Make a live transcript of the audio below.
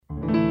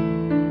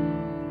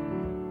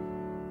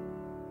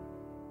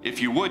If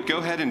you would, go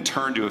ahead and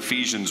turn to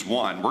Ephesians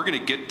 1. We're going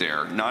to get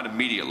there, not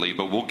immediately,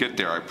 but we'll get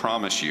there, I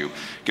promise you.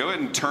 Go ahead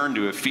and turn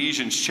to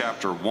Ephesians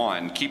chapter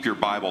 1. Keep your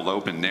Bible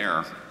open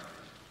there.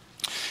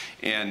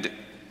 And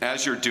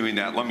as you're doing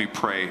that, let me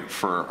pray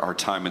for our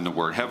time in the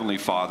Word. Heavenly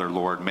Father,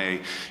 Lord,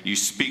 may you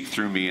speak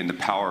through me in the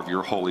power of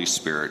your Holy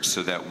Spirit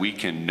so that we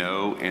can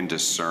know and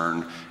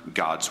discern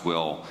God's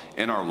will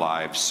in our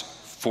lives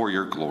for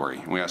your glory.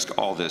 And we ask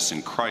all this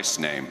in Christ's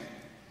name.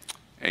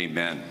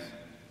 Amen.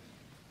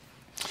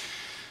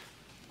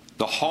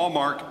 The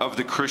hallmark of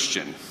the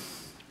Christian,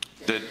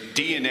 the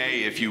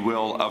DNA, if you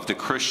will, of the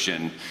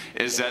Christian,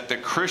 is that the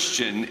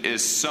Christian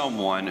is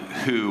someone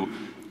who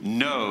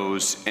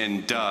knows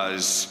and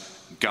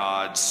does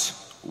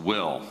God's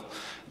will.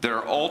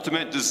 Their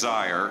ultimate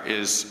desire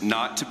is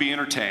not to be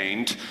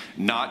entertained,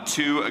 not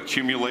to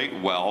accumulate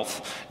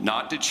wealth,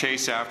 not to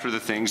chase after the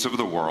things of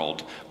the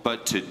world,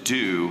 but to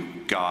do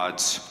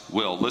God's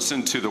will.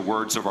 Listen to the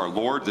words of our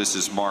Lord. This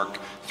is Mark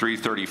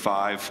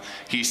 3:35.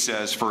 He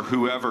says, "For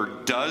whoever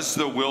does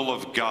the will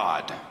of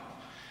God,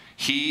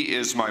 he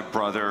is my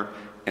brother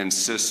and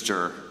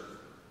sister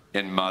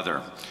and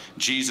mother."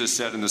 Jesus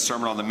said in the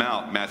Sermon on the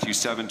Mount, Matthew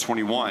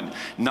 7:21,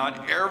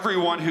 "Not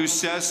everyone who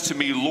says to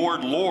me,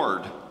 'Lord,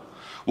 Lord,'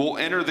 will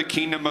enter the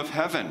kingdom of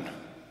heaven,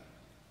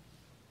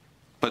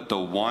 but the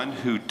one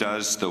who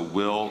does the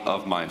will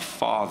of my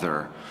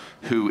Father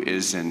who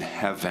is in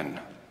heaven."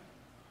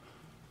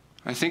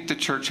 I think the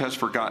church has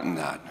forgotten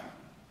that.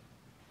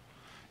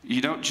 You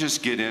don't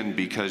just get in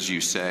because you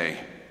say,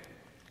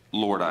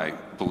 "Lord, I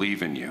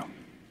believe in you."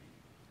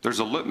 There's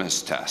a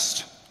litmus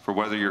test for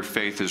whether your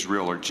faith is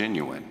real or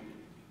genuine.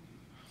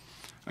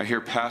 I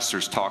hear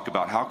pastors talk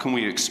about how can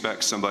we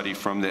expect somebody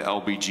from the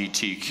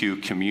LGBTQ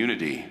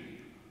community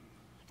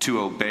to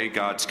obey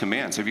God's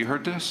commands. Have you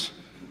heard this?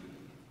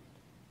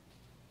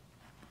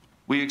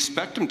 We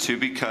expect them to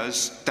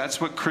because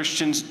that's what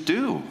Christians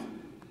do.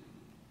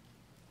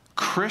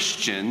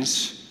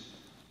 Christians,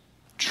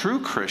 true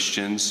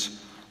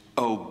Christians,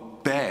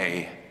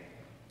 obey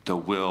the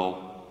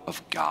will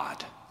of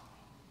God.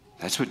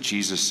 That's what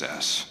Jesus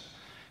says.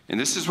 And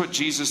this is what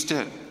Jesus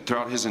did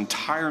throughout his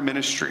entire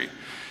ministry.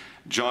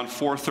 John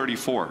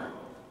 4:34,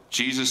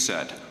 Jesus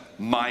said,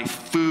 "My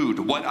food,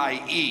 what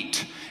I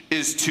eat,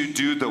 is to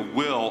do the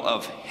will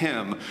of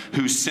him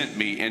who sent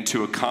me and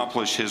to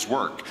accomplish his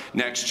work."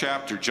 Next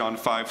chapter, John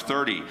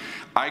 5:30,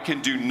 "I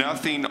can do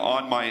nothing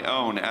on my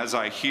own. As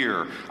I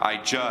hear, I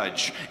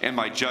judge, and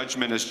my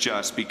judgment is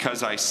just,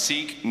 because I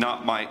seek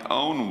not my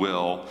own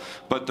will,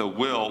 but the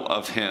will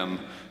of him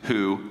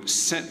who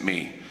sent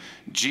me."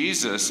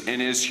 Jesus, in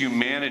his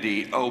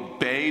humanity,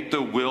 obeyed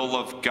the will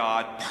of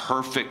God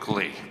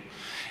perfectly.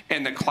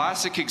 And the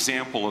classic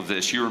example of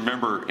this, you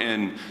remember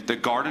in the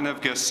Garden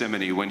of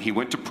Gethsemane when he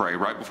went to pray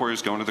right before he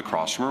was going to the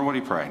cross. Remember what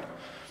he prayed?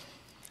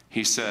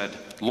 He said,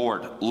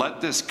 "Lord,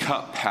 let this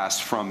cup pass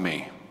from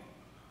me,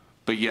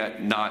 but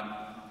yet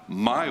not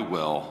my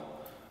will,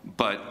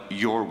 but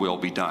your will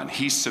be done."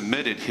 He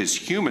submitted his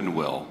human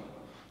will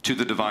to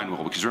the divine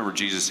will, because remember,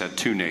 Jesus had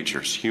two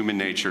natures, human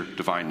nature,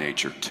 divine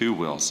nature, two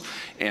wills.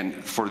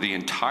 And for the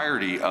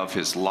entirety of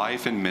his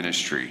life and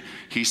ministry,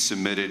 he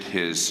submitted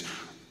his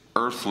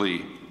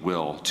earthly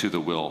will to the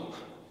will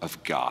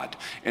of God.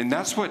 And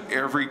that's what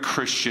every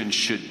Christian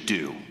should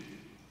do.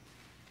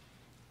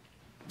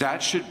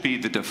 That should be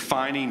the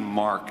defining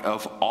mark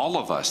of all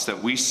of us,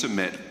 that we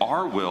submit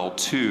our will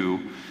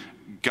to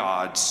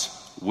God's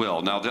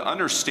will. Now, to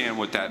understand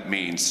what that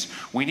means,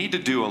 we need to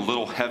do a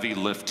little heavy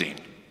lifting,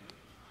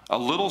 a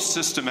little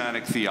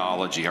systematic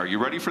theology. Are you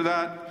ready for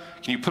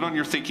that? Can you put on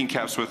your thinking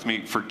caps with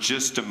me for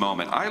just a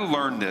moment? I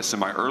learned this in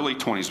my early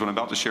 20s, what I'm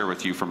about to share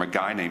with you, from a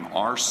guy named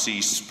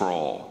R.C.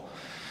 Sproul.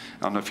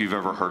 I don't know if you've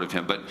ever heard of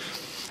him,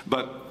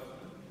 but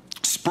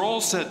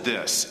Sproul said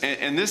this,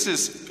 and this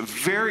is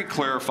very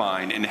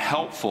clarifying and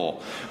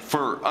helpful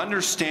for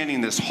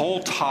understanding this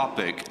whole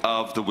topic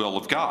of the will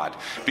of God.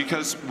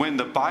 Because when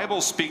the Bible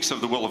speaks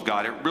of the will of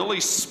God, it really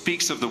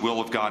speaks of the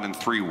will of God in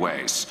three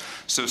ways.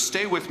 So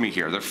stay with me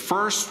here. The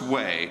first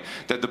way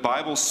that the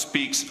Bible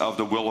speaks of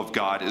the will of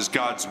God is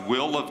God's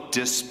will of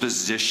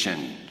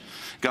disposition.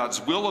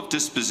 God's will of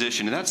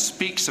disposition, and that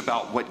speaks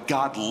about what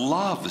God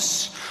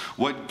loves,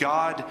 what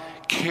God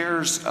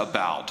cares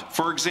about.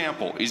 For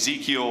example,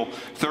 Ezekiel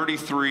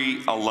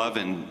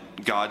 33:11,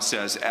 God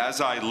says, "As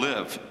I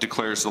live,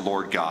 declares the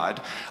Lord God,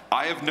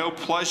 I have no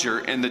pleasure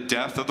in the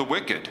death of the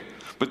wicked,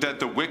 but that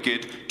the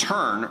wicked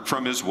turn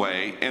from his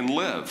way and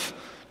live."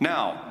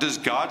 Now, does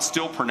God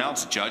still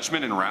pronounce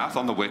judgment and wrath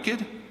on the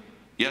wicked?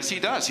 Yes,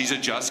 he does. He's a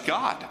just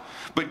God.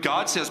 But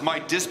God says, my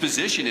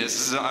disposition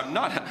is I'm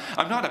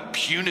not a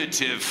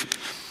punitive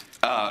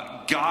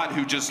God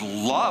who just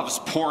loves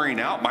pouring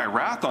out my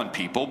wrath on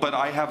people, but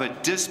I have a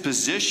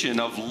disposition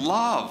of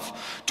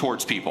love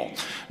towards people.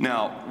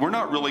 Now, we're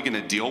not really going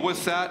to deal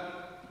with that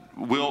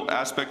will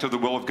aspect of the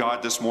will of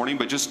God this morning,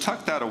 but just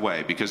tuck that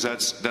away, because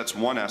that's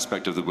one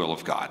aspect of the will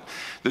of God.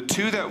 The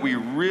two that we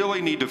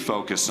really need to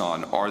focus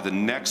on are the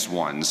next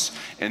ones,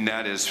 and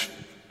that is,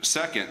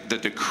 second, the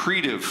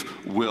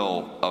decretive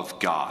will of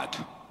God.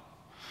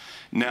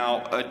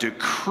 Now, a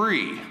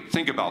decree,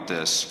 think about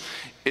this,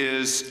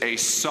 is a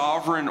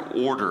sovereign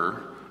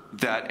order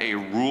that a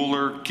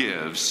ruler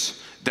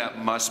gives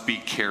that must be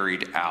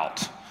carried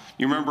out.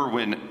 You remember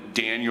when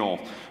Daniel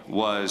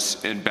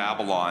was in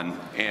Babylon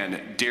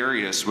and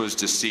Darius was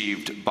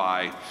deceived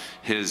by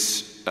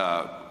his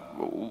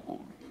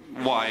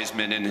wise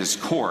men in his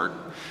court,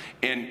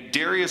 and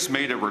Darius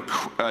made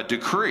a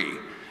decree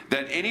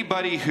that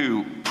anybody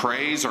who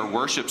prays or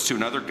worships to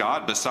another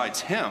god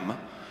besides him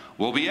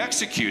will be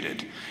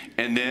executed.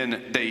 And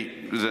then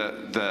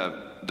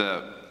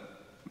the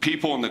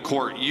people in the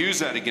court use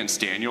that against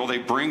Daniel. They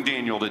bring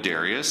Daniel to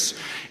Darius.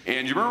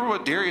 And you remember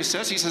what Darius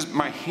says? He says,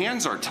 my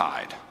hands are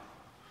tied.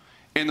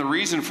 And the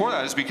reason for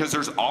that is because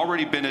there's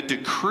already been a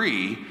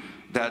decree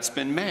that's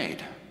been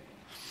made.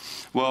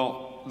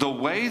 Well, the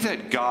way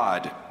that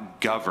God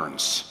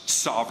governs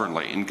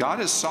sovereignly, and God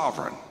is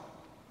sovereign,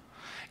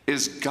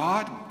 is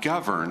God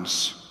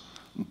governs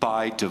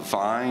by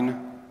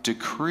divine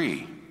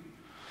decree.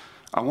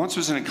 I once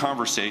was in a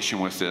conversation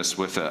with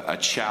a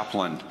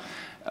chaplain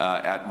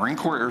at Marine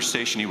Corps Air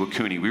Station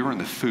Iwakuni. We were in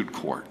the food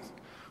court.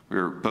 We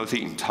were both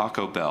eating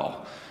Taco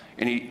Bell.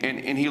 And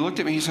he looked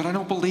at me, he said, I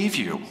don't believe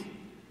you.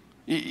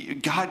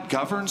 God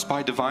governs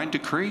by divine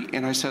decree?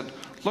 And I said,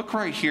 look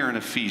right here in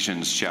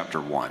Ephesians chapter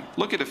 1.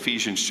 Look at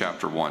Ephesians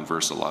chapter 1,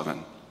 verse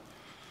 11.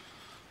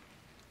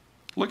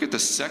 Look at the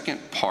second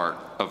part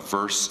of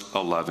verse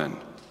 11.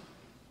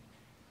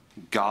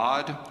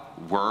 God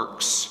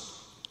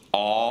works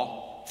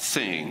all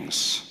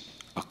things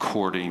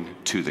according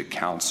to the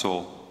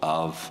counsel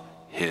of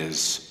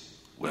his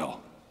will.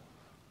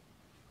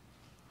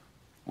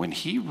 When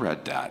he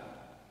read that,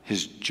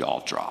 his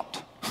jaw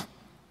dropped.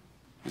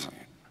 He's like,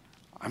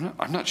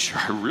 I'm not sure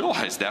I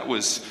realized that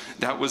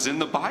was in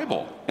the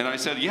Bible. And I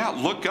said, yeah,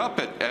 look up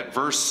at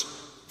verse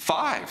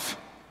 5.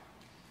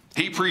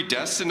 He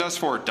predestined us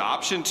for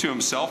adoption to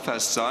himself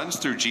as sons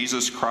through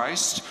Jesus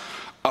Christ,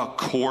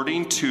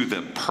 according to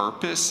the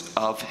purpose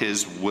of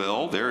his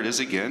will. There it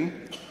is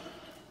again.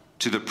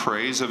 To the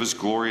praise of his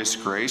glorious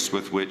grace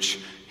with which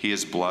he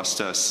has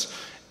blessed us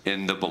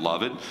in the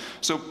beloved.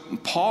 So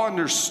Paul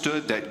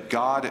understood that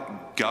God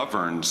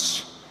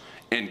governs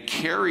and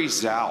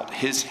carries out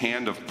his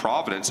hand of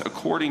providence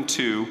according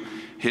to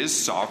his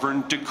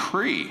sovereign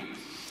decree.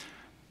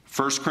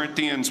 1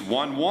 Corinthians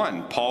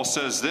 1:1, Paul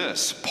says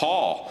this,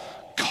 Paul,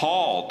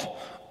 called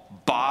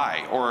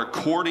by or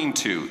according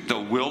to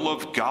the will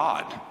of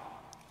God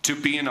to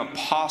be an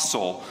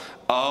apostle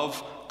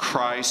of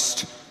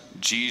Christ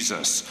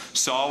Jesus.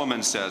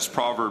 Solomon says,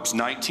 Proverbs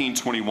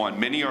 19:21,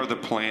 many are the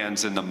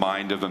plans in the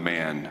mind of a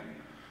man,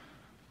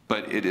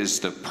 but it is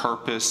the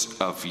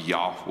purpose of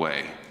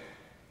Yahweh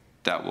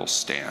that will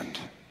stand.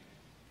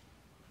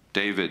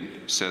 David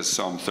says,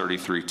 Psalm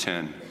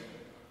 33:10,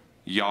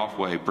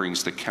 Yahweh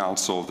brings the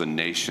counsel of the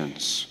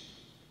nations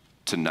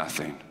to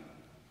nothing.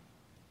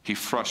 He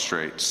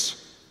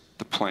frustrates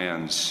the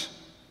plans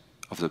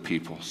of the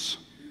peoples.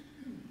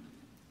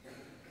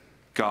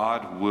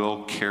 God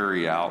will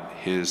carry out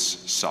his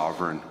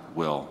sovereign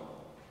will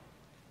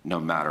no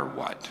matter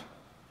what.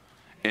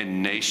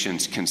 And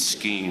nations can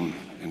scheme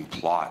and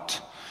plot.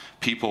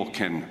 People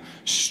can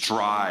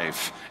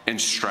strive and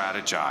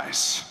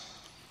strategize.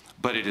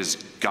 But it is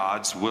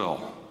God's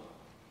will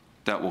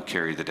that will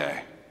carry the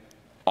day.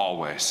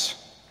 Always.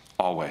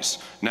 Always.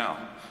 Now,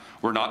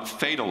 we're not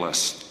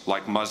fatalists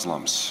like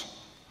Muslims.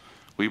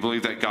 We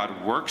believe that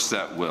God works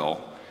that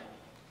will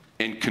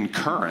in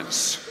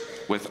concurrence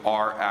with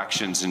our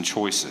actions and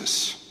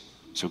choices.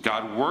 So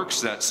God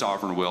works that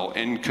sovereign will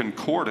in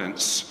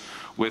concordance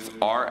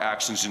with our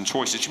actions and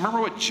choices. You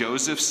remember what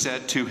Joseph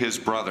said to his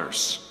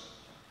brothers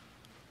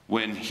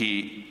when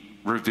he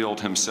revealed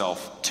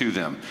himself to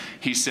them?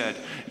 He said,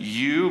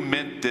 you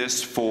meant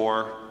this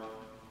for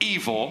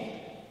evil.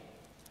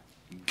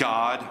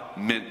 God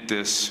meant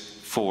this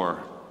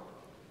for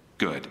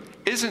good.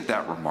 Isn't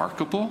that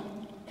remarkable?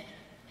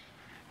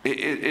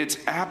 It's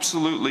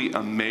absolutely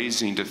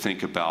amazing to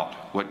think about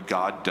what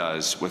God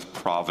does with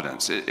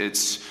providence.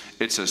 It's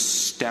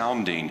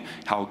astounding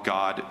how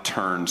God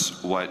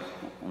turns what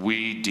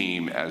we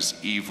deem as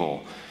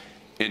evil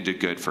into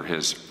good for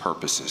his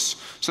purposes.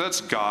 So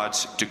that's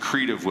God's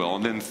decretive will.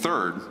 And then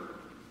third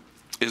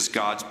is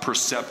God's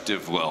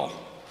perceptive will.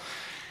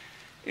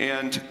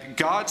 And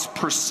God's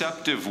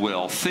perceptive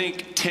will,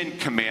 think 10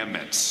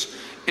 Commandments.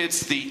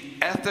 It's the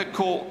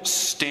ethical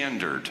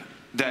standard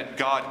that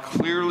God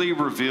clearly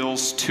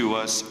reveals to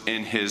us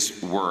in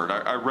his word.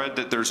 I read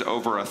that there's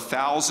over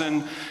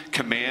 1,000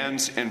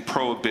 commands and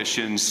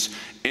prohibitions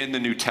in the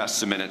New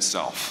Testament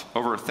itself.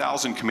 Over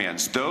 1,000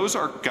 commands. Those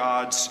are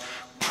God's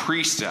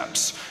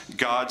precepts,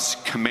 God's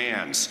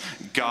commands,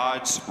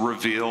 God's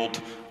revealed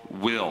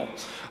will.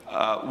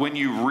 When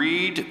you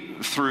read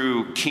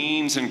through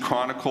Kings and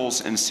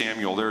Chronicles and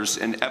Samuel, there's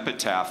an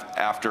epitaph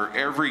after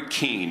every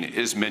king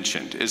is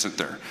mentioned, isn't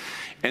there?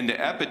 And the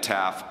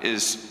epitaph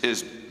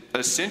is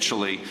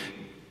essentially,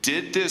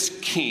 did this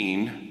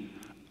king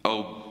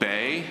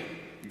obey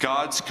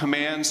God's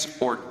commands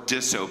or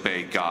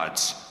disobey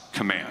God's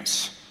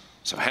commands?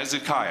 So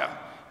Hezekiah,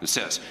 It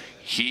says,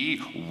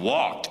 he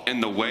walked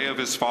in the way of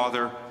his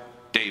father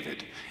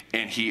David,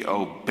 and he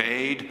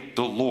obeyed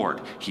the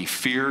Lord. He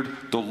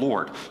feared the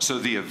Lord. So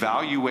the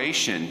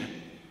evaluation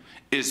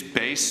is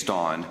based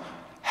on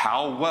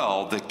how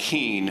well the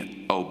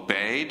king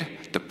obeyed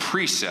the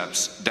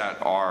precepts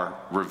that are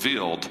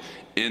revealed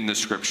in the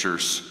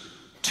scriptures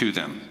to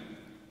them.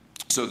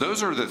 So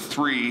those are the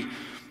three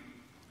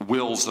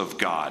wills of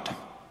God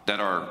that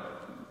are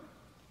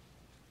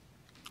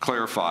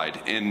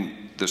clarified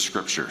in the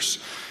scriptures.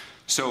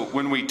 So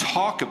when we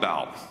talk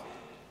about,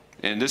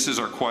 and this is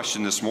our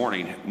question this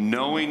morning,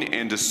 knowing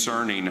and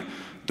discerning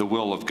the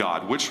will of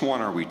God, which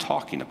one are we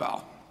talking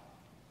about?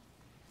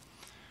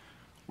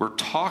 We're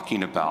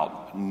talking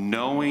about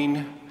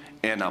knowing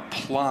and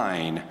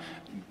applying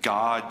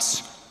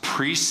God's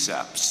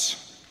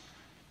precepts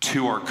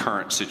to our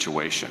current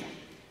situation.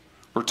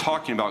 We're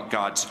talking about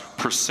God's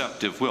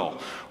preceptive will.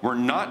 We're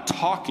not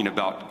talking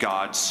about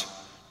God's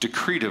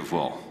decretive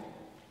will.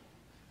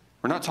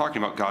 We're not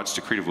talking about God's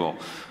decretive will.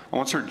 I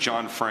once heard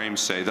John Frame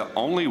say, the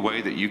only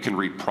way that you can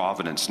read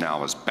providence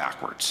now is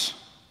backwards.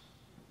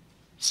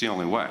 It's the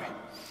only way.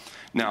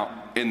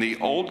 Now, in the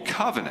Old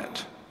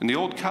Covenant,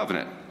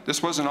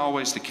 this wasn't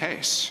always the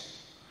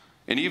case.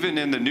 And even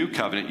in the New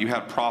Covenant, you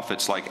had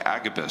prophets like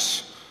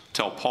Agabus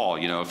tell Paul,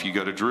 if you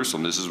go to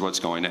Jerusalem, this is what's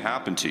going to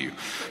happen to you.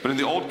 But in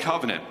the Old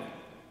Covenant,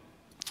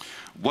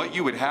 what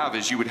you would have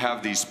is you would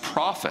have these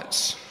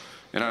prophets.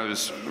 And I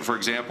was, for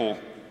example,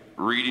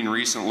 reading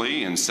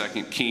recently in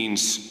 2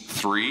 Kings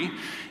 3,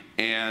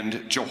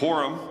 and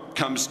Jehoram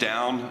comes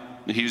down.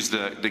 He's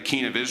the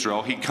king of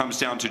Israel. He comes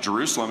down to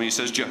Jerusalem, and he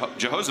says,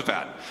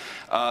 Jehoshaphat,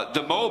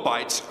 the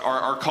Moabites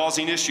are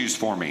causing issues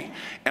for me,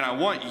 and I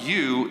want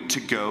you to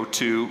go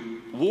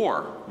to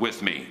war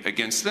with me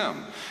against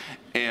them.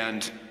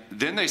 And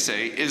then they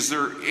say, is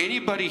there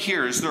anybody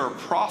here, is there a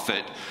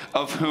prophet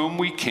of whom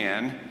we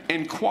can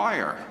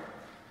inquire?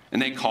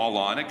 And they call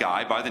on a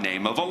guy by the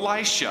name of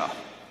Elisha.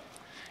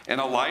 And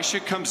Elisha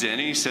comes in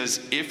and he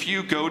says, if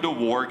you go to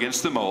war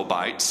against the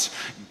Moabites,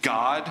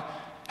 God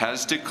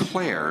has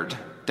declared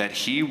that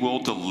he will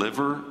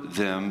deliver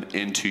them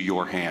into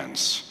your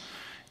hands.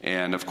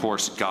 And of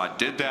course, God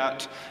did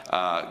that.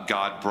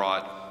 God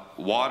brought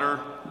water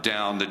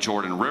down the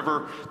Jordan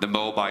River. The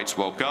Moabites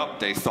woke up.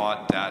 They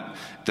thought that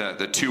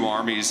the two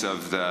armies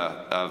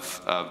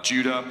of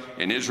Judah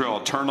and Israel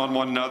turned on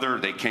one another.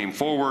 They came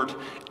forward,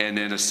 and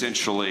then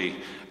essentially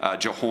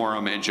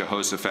Jehoram and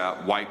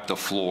Jehoshaphat wiped the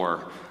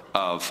floor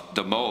of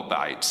the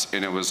Moabites,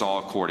 and it was all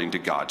according to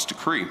God's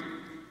decree.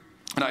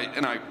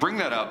 And I bring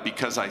that up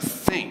because I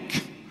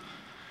think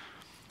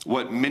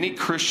what many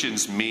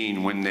Christians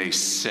mean when they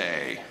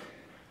say,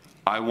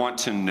 I want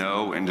to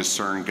know and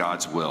discern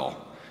God's will,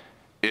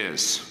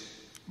 is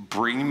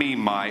bring me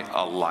my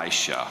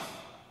Elisha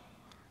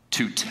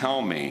to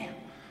tell me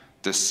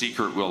the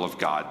secret will of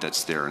God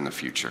that's there in the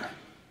future.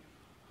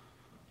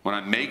 When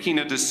I'm making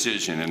a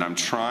decision and I'm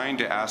trying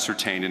to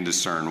ascertain and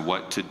discern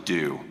what to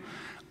do,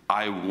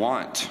 I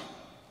want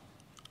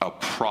a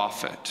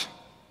prophet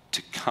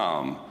to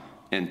come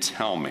and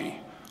tell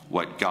me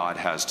what God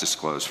has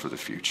disclosed for the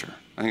future.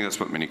 I think that's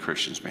what many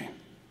Christians mean.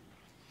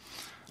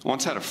 I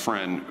once had a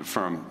friend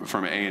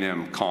from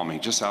A&M call me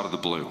just out of the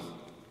blue.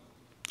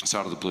 It's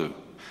out of the blue.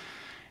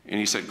 And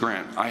he said,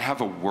 Grant, I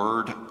have a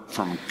word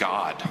from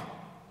God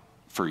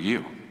for you.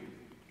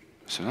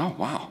 I said, oh,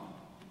 wow.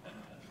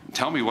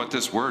 Tell me what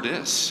this word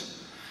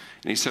is.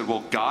 And he said,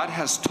 well, God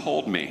has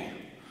told me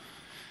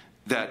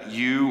that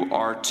you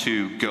are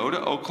to go to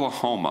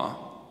Oklahoma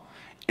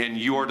and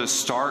you are to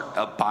start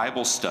a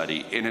Bible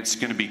study, and it's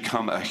going to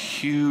become a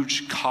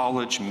huge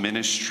college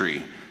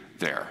ministry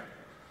there.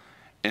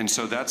 And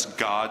so that's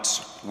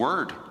God's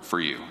word for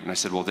you. And I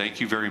said, well,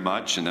 thank you very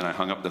much. And then I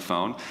hung up the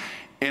phone.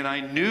 And I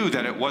knew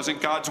that it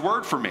wasn't God's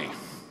word for me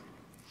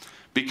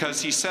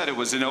because he said it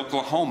was in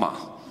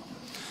Oklahoma.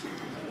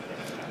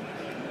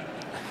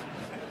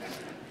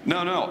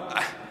 No.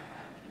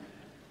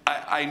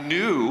 I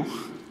knew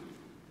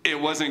it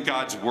wasn't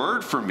God's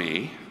word for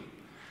me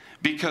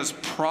because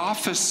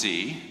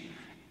prophecy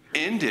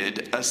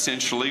ended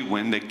essentially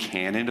when the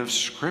canon of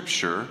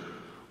Scripture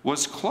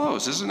was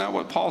closed. Isn't that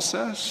what Paul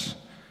says?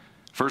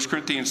 1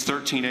 Corinthians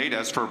 13:8,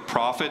 as for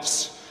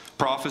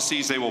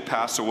prophecies, they will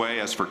pass away.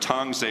 As for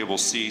tongues, they will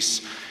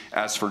cease.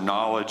 As for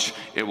knowledge,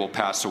 it will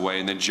pass away.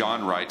 And then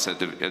John writes at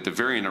the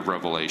very end of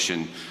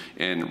Revelation,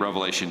 in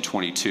Revelation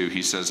 22,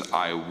 he says,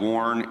 I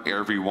warn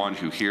everyone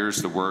who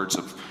hears the words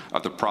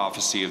of the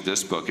prophecy of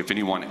this book. If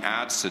anyone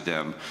adds to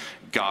them,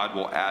 God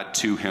will add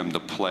to him the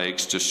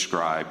plagues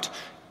described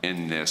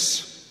in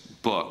this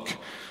book.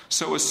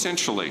 So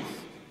essentially,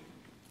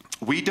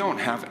 we don't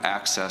have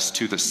access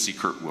to the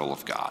secret will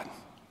of God.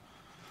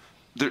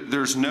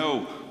 There's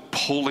no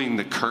pulling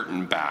the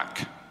curtain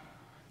back,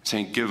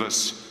 saying, give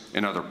us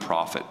another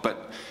prophet.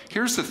 But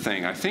here's the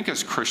thing. I think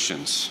as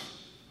Christians,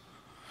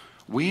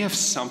 we have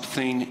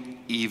something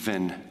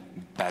even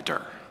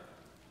better.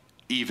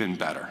 Even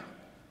better.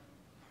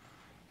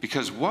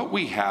 Because what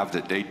we have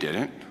that they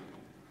didn't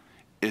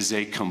is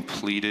a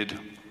completed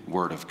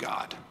Word of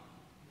God.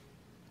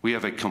 We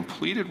have a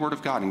completed Word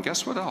of God. And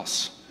guess what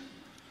else?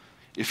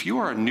 If you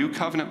are a new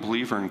covenant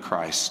believer in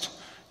Christ,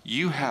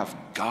 you have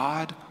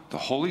God, the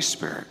Holy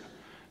Spirit,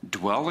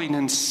 dwelling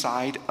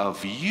inside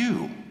of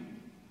you.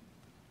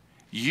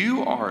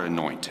 You are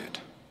anointed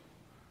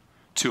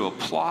to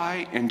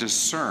apply and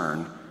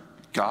discern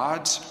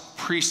God's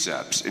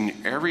precepts in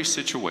every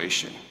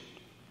situation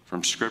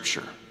from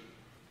Scripture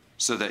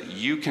so that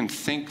you can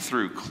think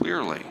through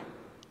clearly,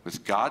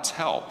 with God's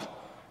help,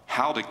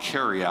 how to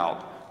carry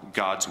out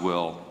God's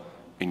will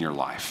in your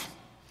life.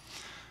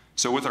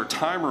 So with our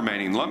time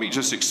remaining, let me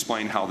just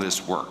explain how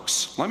this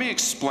works. Let me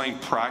explain,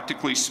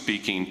 practically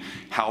speaking,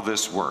 how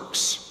this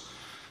works.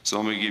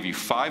 So let me give you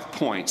 5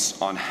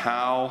 points on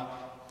how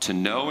to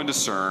know and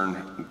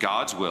discern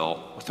God's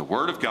will with the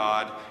Word of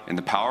God and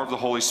the power of the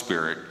Holy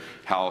Spirit,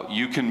 how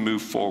you can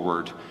move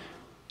forward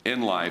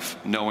in life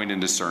knowing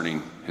and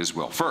discerning His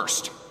will.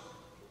 First,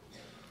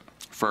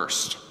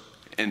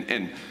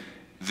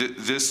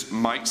 this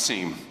might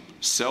seem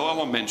so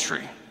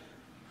elementary,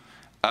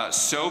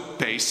 so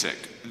basic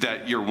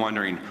that you're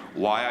wondering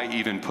why I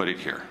even put it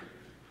here.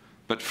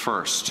 But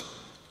first,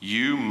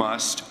 you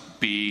must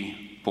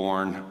be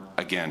born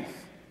again.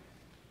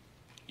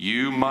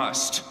 You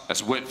must,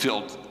 as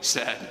Whitfield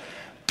said,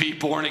 be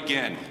born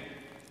again.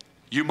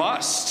 You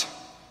must.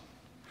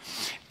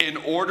 In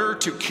order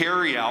to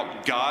carry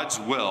out God's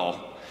will,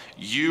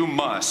 you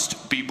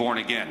must be born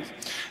again.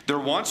 There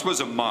once was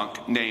a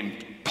monk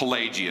named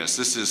Pelagius.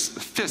 This is the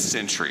 5th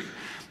century.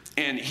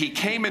 And he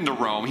came into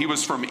Rome. He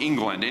was from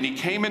England. And he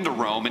came into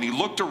Rome and he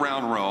looked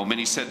around Rome and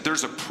he said,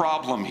 there's a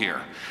problem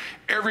here.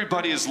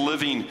 Everybody is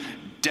living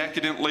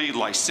decadently,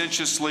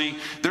 licentiously.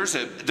 There's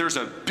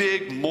a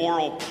big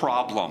moral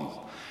problem.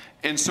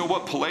 And so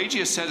what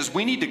Pelagius said is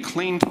we need to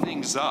clean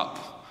things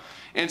up.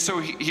 And so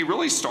he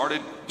really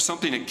started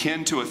something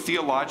akin to a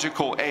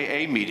theological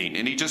AA meeting.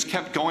 And he just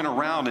kept going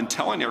around and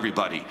telling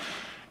everybody,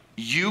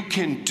 you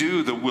can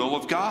do the will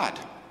of God.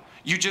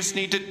 You just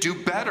need to do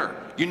better.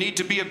 You need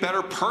to be a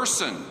better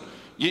person.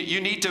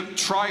 You need to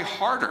try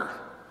harder.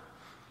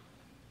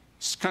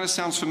 This kind of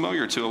sounds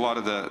familiar to a lot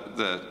of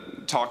the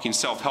talking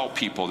self-help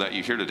people that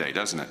you hear today,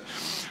 doesn't it?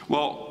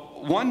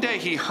 Well, one day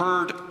he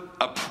heard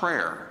a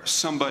prayer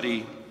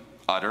somebody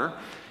utter,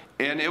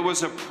 and it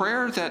was a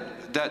prayer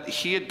that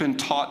he had been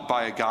taught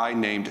by a guy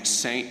named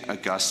Saint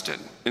Augustine.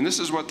 And this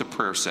is what the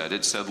prayer said.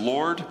 It said,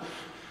 Lord,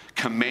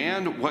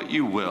 command what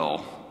you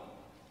will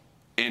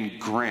and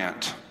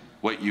grant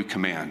what you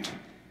command.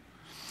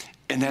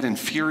 And that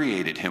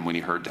infuriated him when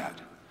he heard that.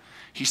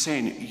 He's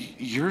saying,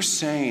 you're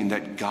saying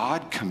that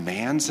God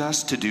commands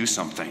us to do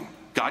something.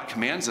 God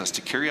commands us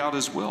to carry out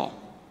His will.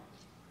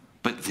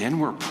 But then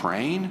we're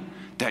praying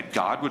that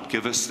God would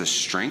give us the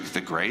strength,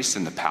 the grace,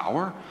 and the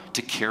power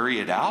to carry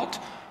it out?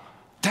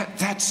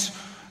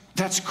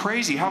 That's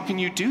crazy. How can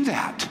you do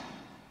that?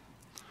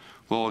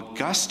 Well,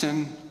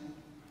 Augustine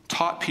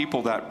taught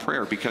people that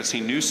prayer because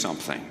he knew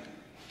something.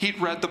 He'd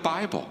read the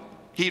Bible.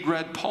 He'd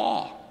read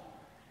Paul.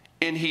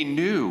 And he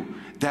knew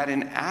that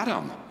in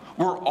Adam,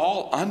 we're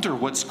all under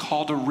what's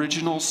called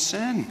original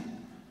sin.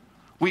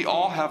 We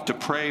all have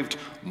depraved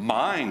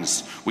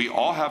minds. We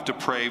all have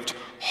depraved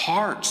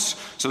hearts.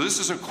 So this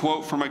is a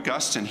quote from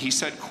Augustine. He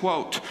said,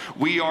 quote,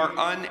 we are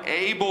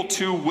unable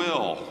to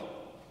will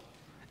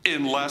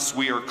unless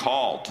we are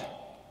called.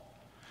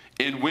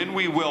 And when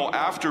we will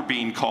after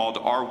being called,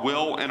 our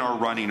will and our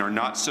running are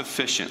not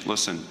sufficient,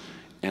 listen,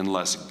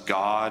 unless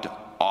God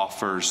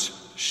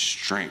offers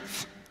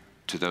strength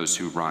to those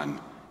who run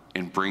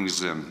and brings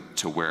them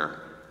to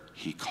where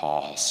He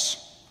calls.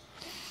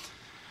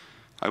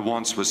 I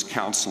once was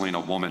counseling a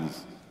woman,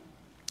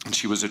 and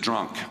she was a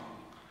drunk.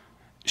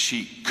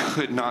 She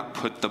could not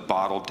put the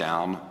bottle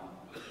down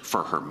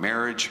for her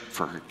marriage,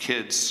 for her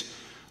kids,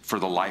 for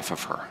the life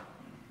of her.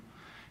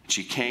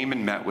 She came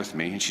and met with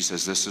me, and she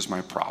says, this is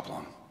my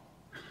problem.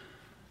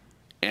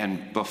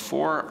 And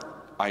before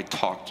I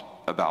talked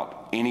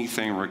about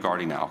anything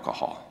regarding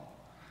alcohol,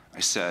 I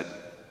said,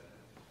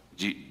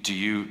 do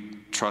you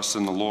trust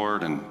in the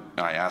Lord? And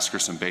I asked her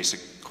some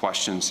basic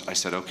questions. I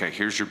said, okay,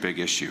 here's your big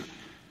issue.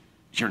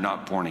 You're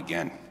not born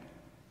again.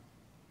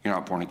 You're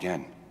not born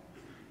again.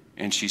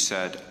 And she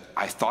said,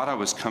 I thought I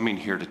was coming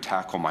here to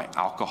tackle my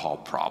alcohol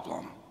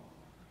problem,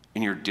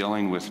 and you're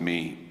dealing with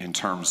me in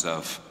terms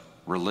of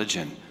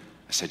religion.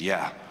 I said,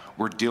 yeah,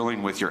 we're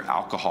dealing with your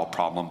alcohol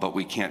problem, but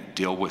we can't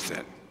deal with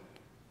it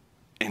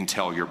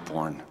until you're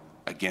born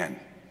again.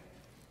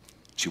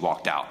 She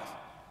walked out.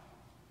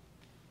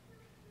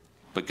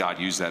 But God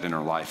used that in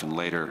her life, and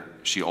later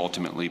she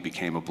ultimately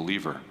became a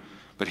believer.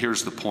 But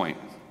here's the point.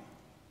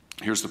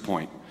 Here's the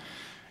point.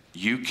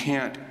 You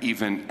can't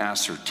even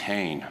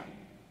ascertain,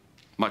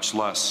 much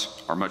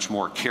less or much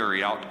more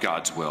carry out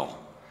God's will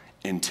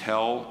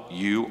until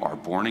you are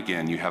born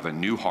again. You have a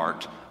new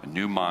heart, a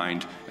new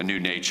mind, a new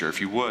nature. If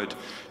you would,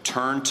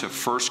 turn to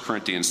 1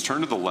 Corinthians,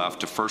 turn to the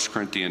left to 1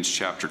 Corinthians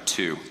chapter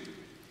 2.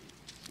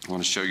 I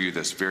want to show you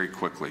this very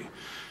quickly.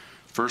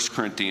 1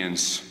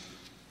 Corinthians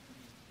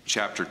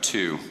chapter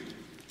 2,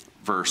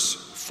 verse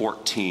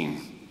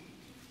 14.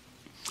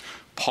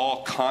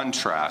 Paul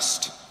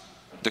contrasts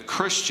the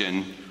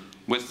Christian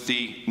with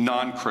the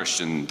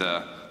non-Christian,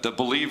 the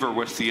believer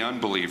with the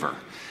unbeliever.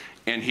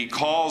 And he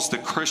calls the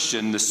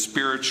Christian the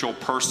spiritual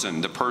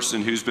person, the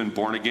person who's been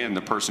born again,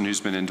 the person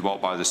who's been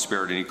indwelt by the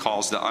Spirit. And he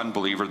calls the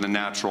unbeliever the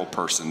natural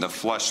person, the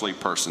fleshly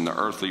person, the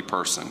earthly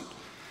person.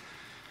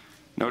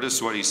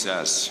 Notice what he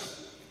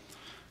says.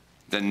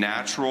 The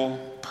natural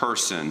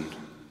person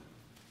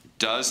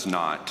does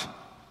not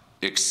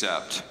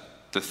accept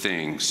the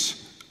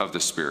things of the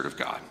Spirit of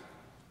God.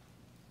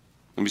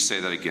 Let me say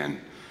that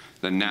again.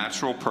 The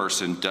natural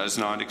person does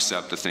not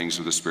accept the things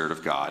of the Spirit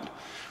of God,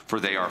 for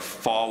they are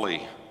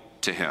folly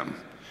to him,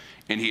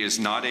 and he is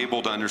not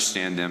able to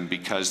understand them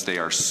because they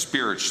are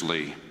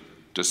spiritually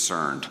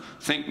discerned.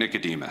 Think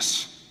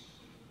Nicodemus.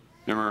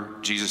 Remember,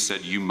 Jesus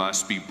said, you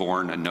must be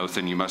born, and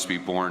Nothan, you must be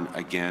born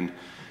again.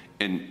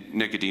 And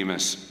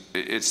Nicodemus,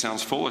 it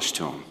sounds foolish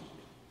to him.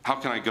 How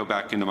can I go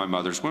back into my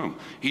mother's womb?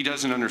 He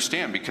doesn't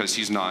understand because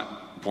he's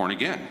not born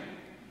again.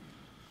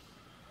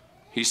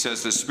 He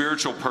says the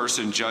spiritual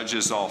person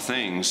judges all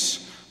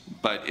things,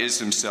 but is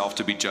himself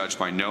to be judged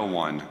by no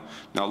one.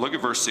 Now look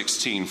at verse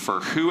 16. For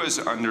who has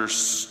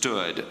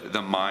understood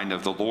the mind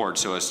of the Lord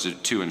so as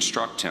to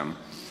instruct him?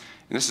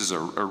 And this is a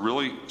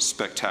really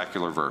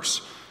spectacular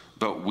verse.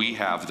 But we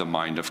have the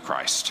mind of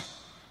Christ.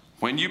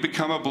 When you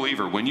become a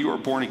believer, when you are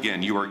born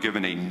again, you are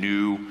given a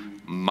new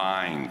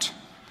mind.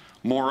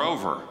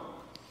 Moreover,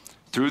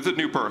 through the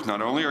new birth,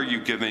 not only are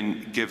you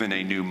given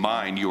a new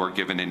mind, you are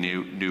given a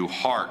new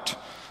heart.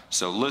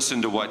 So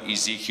listen to what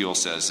Ezekiel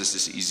says. This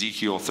is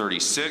Ezekiel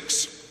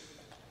 36.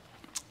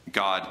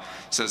 God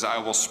says, I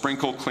will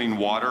sprinkle clean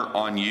water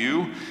on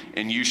you,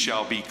 and you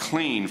shall be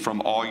clean from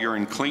all your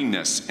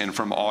uncleanness and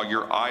from all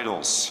your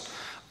idols.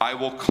 I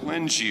will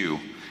cleanse you,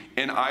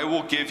 and I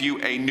will give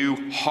you a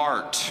new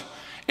heart,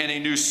 and a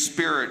new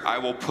spirit I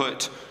will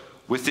put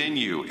within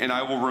you, and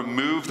I will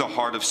remove the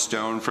heart of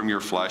stone from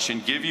your flesh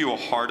and give you a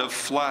heart of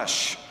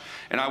flesh.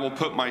 And I will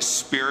put my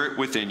spirit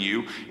within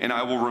you, and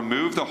I will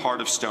remove the heart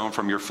of stone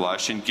from your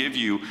flesh and give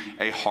you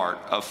a heart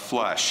of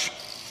flesh.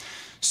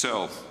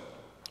 So,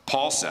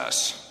 Paul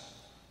says,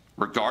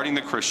 regarding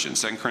the Christian,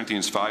 2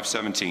 Corinthians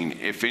 5:17,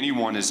 if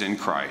anyone is in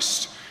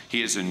Christ,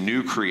 he is a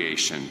new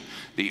creation.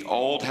 The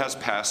old has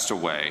passed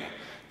away,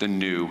 the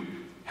new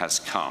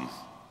has come.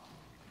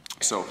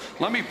 So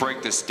let me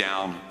break this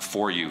down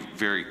for you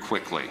very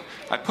quickly.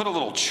 I put a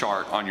little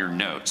chart on your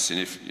notes, and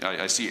if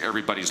I see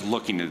everybody's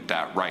looking at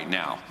that right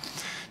now.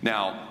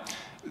 Now,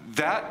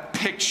 that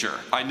picture,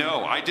 I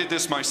know I did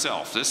this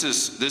myself. This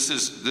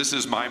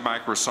is my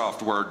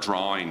Microsoft Word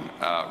drawing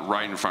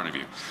right in front of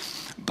you.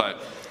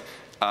 But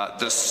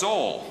the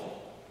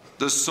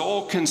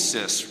soul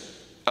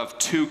consists of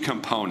two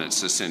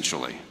components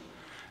essentially: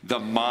 the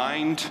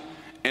mind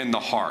and the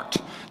heart.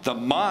 The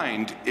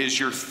mind is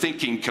your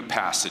thinking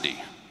capacity.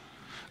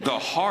 The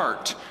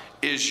heart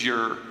is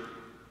your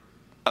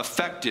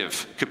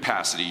affective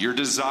capacity, your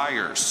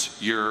desires,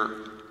 your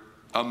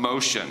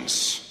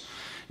emotions.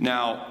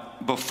 Now,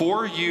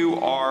 before you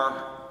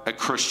are a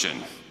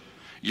Christian,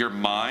 your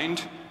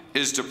mind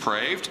is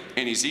depraved,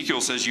 and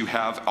Ezekiel says you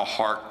have a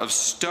heart of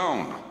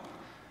stone.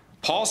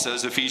 Paul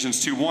says,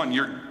 Ephesians 2:1,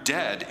 you're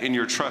dead in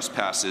your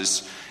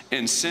trespasses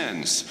and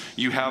sins.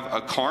 You have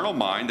a carnal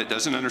mind that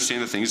doesn't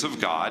understand the things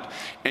of God,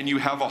 and you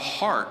have a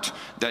heart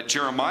that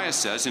Jeremiah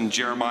says in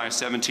Jeremiah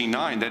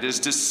 17:9 that is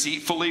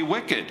deceitfully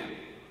wicked.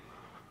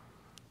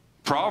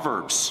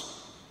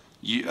 Proverbs,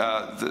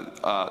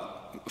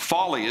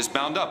 folly is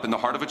bound up in the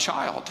heart of a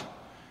child.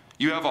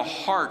 You have a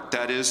heart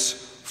that is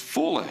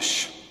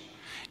foolish.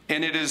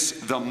 And it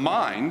is the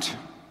mind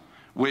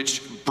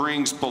which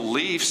brings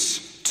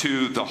beliefs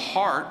to the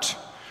heart,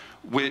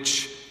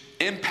 which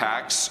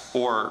impacts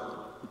or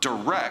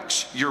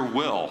directs your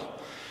will.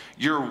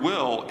 Your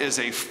will is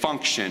a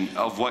function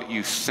of what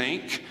you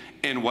think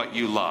and what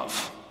you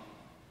love.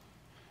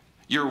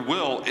 Your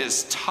will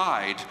is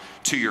tied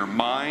to your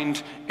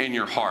mind and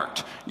your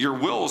heart. Your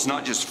will is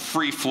not just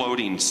free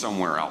floating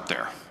somewhere out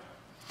there.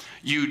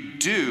 You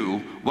do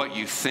what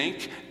you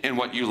think and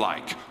what you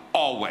like.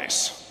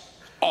 Always.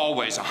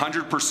 Always,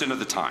 100% of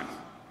the time.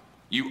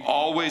 You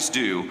always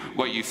do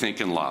what you think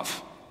and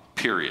love.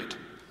 Period.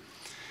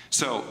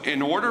 So,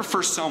 in order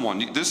for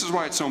someone, this is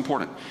why it's so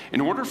important,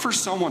 in order for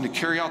someone to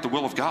carry out the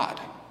will of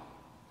God,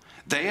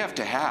 they have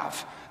to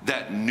have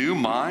that new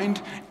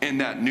mind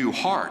and that new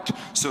heart,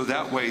 so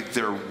that way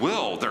their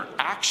will, their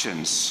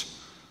actions,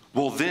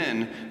 will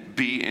then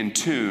be in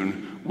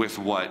tune with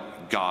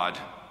what God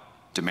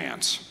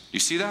demands. You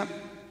see that?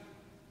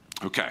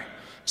 Okay.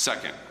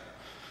 Second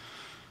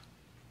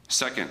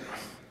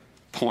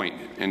point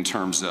in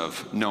terms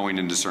of knowing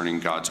and discerning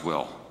God's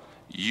will.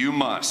 You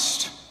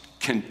must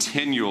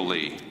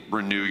continually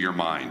renew your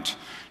mind.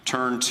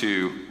 Turn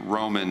to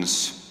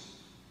Romans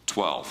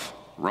 12.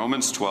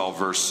 Romans 12,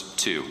 verse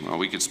 2. Well,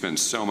 we could spend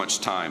so much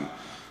time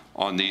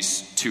on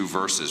these two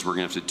verses. We're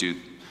going to have to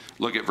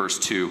look at verse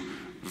 2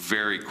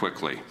 very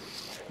quickly.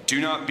 Do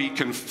not be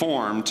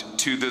conformed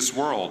to this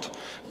world,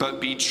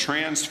 but be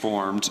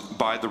transformed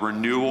by the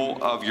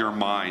renewal of your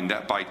mind,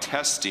 that by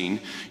testing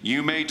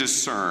you may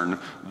discern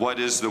what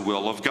is the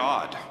will of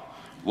God,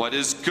 what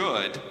is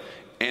good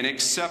and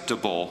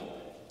acceptable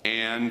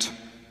and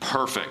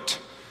perfect.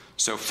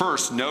 So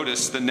first,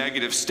 notice the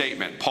negative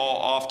statement. Paul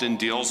often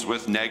deals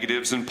with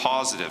negatives and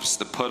positives,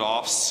 the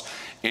put-offs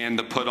and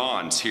the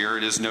put-ons. Here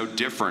it is no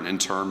different in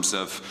terms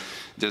of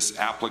this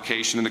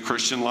application in the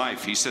Christian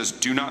life. He says,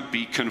 do not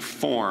be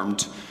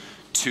conformed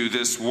to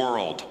this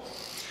world.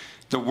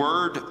 The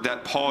word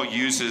that Paul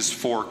uses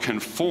for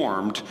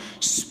conformed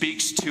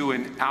speaks to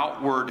an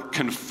outward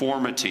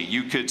conformity.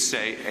 You could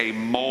say a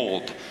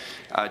mold.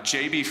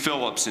 J.B.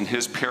 Phillips, in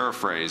his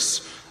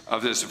paraphrase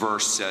of this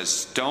verse,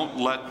 says, don't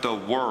let the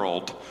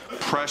world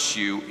press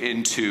you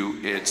into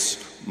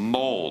its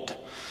mold.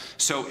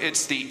 So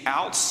it's the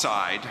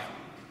outside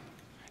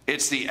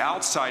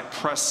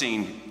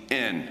pressing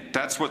in.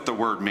 That's what the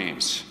word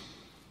means.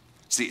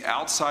 It's the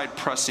outside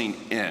pressing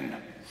in.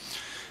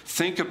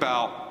 Think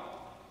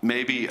about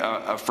maybe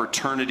a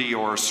fraternity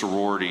or a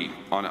sorority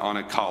on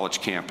a college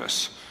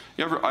campus.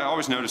 I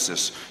always notice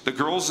this. The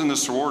girls in the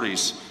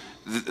sororities,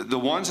 the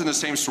ones in the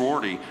same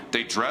sorority,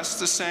 they dress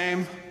the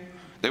same,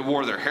 they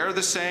wore their hair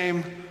the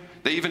same,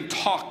 they even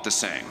talk the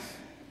same.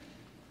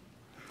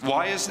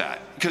 Why is that?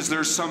 Because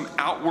there's some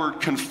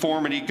outward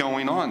conformity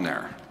going on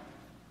there.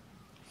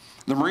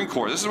 The Marine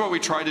Corps, this is what we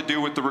try to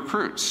do with the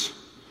recruits.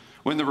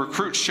 When the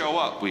recruits show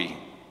up, we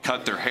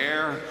cut their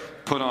hair,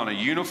 put on a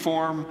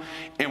uniform,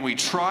 and we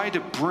try to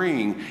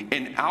bring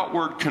an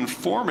outward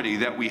conformity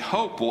that we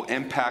hope will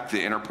impact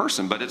the inner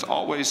person. But it's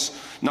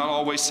not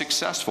always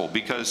successful,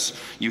 because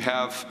you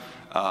have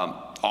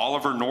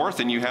Oliver North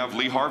and you have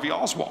Lee Harvey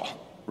Oswald,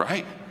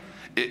 right?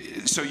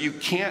 So you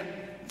can't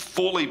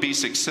fully be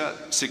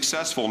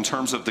successful in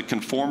terms of the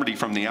conformity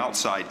from the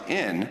outside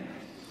in.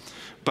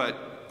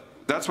 But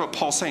that's what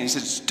Paul's saying. He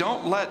says,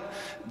 don't let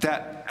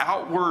that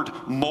outward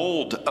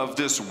mold of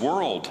this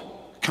world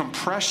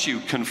compress you,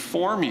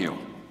 conform you.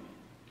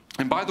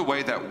 And by the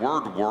way, that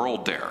word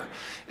world there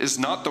is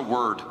not the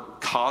word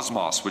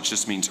cosmos, which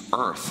just means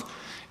earth.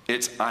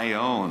 It's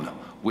aion,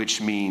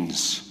 which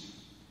means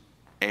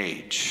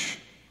age.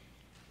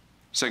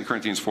 2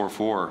 Corinthians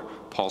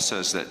 4:4, Paul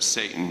says that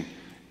Satan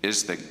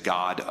is the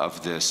god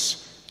of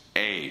this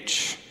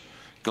age.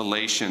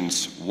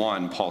 Galatians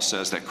 1, Paul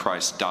says that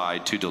Christ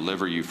died to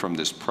deliver you from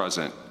this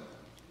present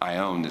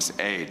aion, this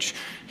age.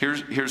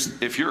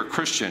 Here's if you're a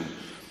Christian,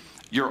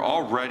 you're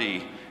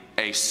already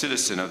a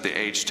citizen of the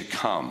age to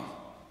come,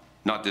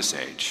 not this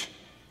age.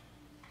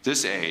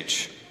 This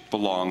age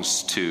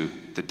belongs to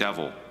the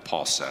devil,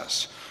 Paul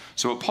says.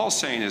 So what Paul's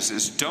saying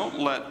is don't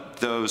let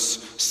those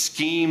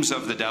schemes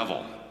of the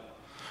devil,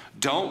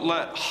 don't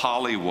let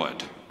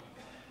Hollywood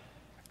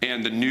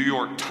and the New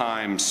York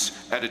Times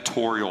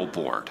editorial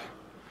board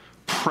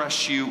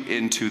press you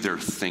into their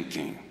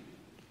thinking.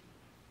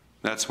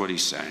 That's what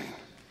he's saying.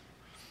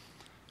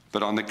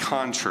 But on the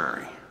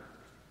contrary,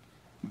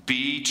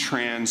 be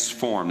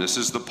transformed. This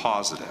is the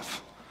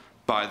positive.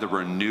 By the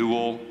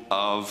renewal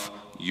of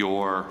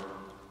your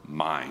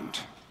mind.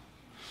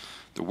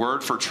 The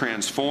word for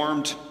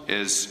transformed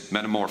is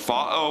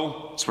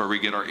metamorphao. It's where we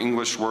get our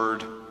English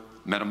word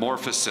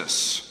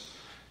metamorphosis.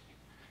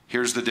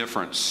 Here's the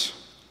difference.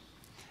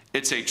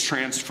 It's a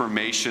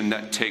transformation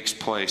that takes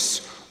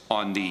place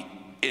on the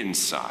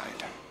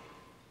inside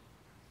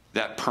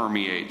that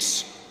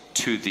permeates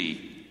to the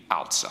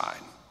outside.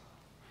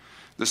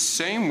 The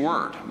same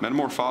word,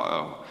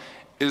 metamorphao,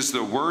 is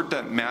the word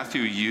that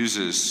Matthew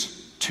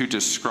uses to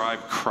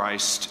describe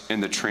Christ in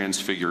the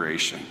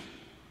Transfiguration.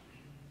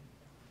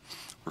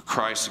 Where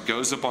Christ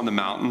goes up on the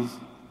mountain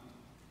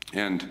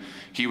and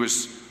he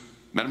was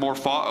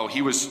metamorphao,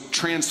 he was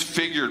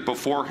transfigured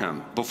before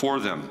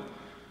them.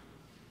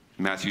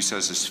 Matthew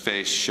says his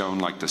face shone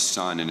like the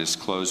sun and his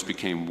clothes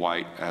became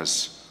white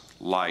as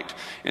light.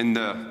 In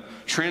the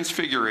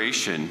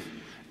Transfiguration,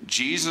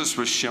 Jesus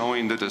was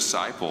showing the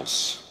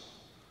disciples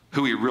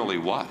who he really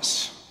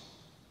was.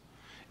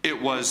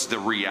 It was the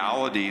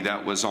reality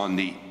that was on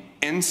the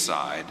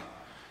inside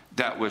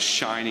that was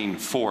shining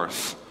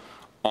forth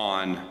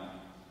on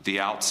the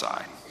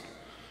outside.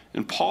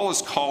 And Paul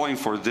is calling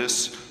for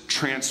this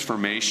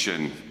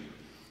transformation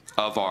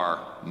of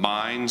our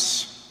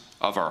minds,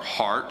 of our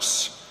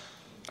hearts,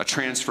 a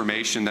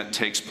transformation that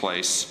takes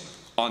place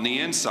on the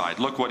inside.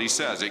 Look what he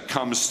says. It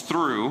comes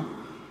through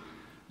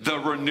the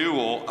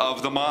renewal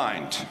of the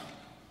mind.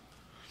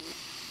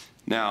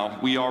 Now,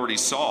 we already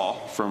saw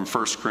from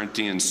 1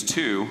 Corinthians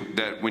 2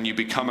 that when you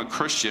become a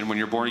Christian, when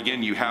you're born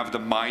again, you have the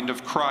mind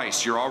of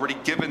Christ. You're already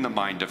given the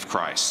mind of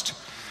Christ.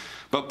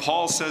 But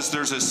Paul says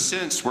there's a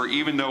sense where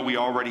even though we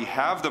already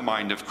have the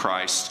mind of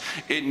Christ,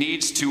 it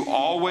needs to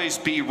always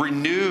be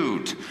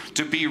renewed,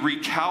 to be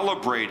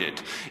recalibrated.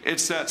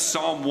 It's that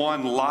Psalm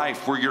 1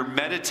 life where you're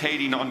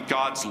meditating on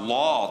God's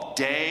law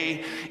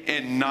day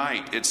and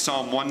night. It's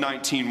Psalm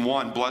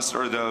 119:1. Blessed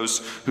are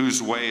those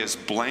whose way is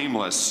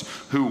blameless,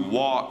 who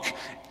walk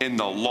in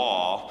the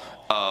law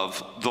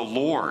of the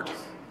Lord.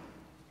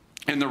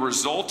 And the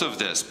result of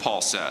this,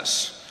 Paul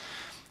says,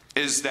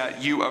 is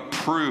that you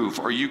approve,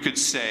 or you could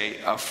say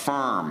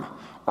affirm,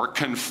 or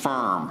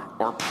confirm,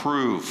 or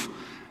prove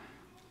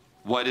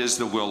what is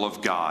the will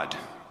of God,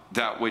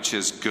 that which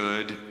is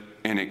good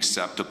and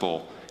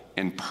acceptable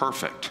and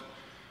perfect.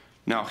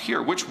 Now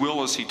here, which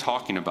will is he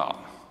talking about?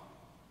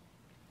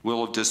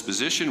 Will of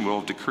disposition, will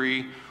of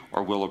decree,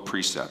 or will of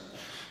precept?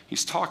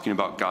 He's talking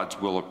about God's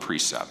will of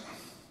precept.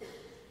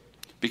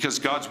 Because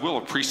God's will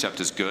of precept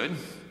is good,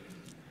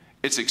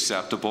 it's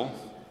acceptable,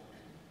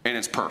 and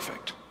it's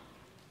perfect.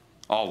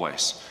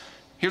 Always.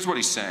 Here's what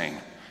he's saying.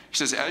 He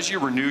says, as you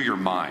renew your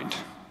mind,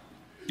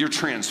 you're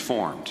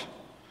transformed.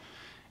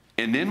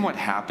 And then what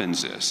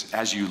happens is,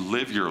 as you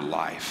live your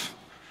life,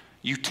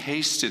 you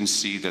taste and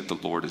see that the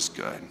Lord is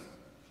good.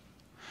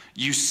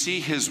 You see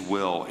his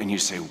will and you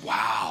say,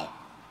 wow,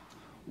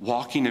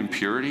 walking in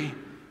purity,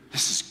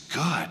 this is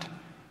good.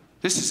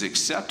 This is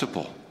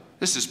acceptable.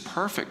 This is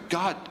perfect.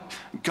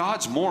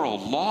 God's moral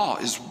law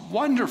is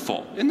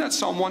wonderful. Isn't that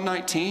Psalm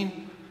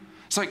 119?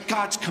 It's like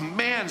God's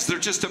commands, they're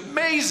just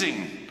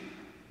amazing.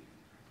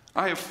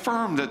 I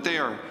affirm that they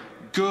are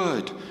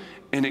good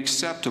and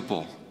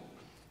acceptable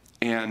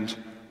and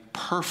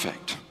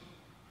perfect.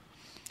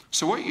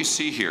 So what you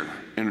see here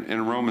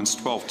in Romans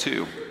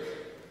 12:2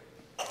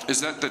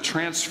 is that the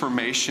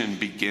transformation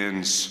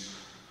begins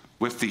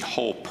with the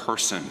whole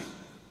person.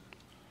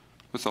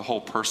 With the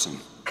whole person.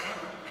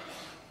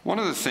 One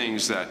of the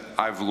things that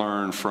I've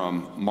learned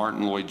from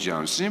Martin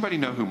Lloyd-Jones, does anybody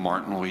know who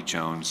Martin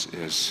Lloyd-Jones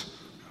is?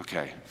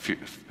 Okay, a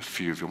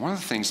few of you. One of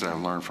the things that I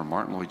learned from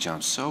Martin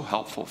Lloyd-Jones, so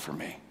helpful for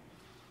me,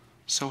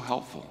 so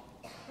helpful.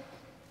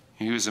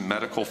 He was a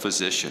medical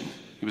physician.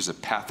 He was a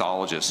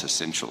pathologist,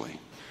 essentially.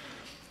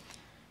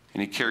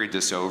 And he carried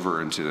this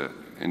over into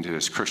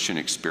his Christian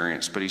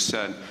experience. But he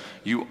said,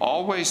 you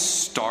always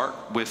start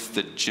with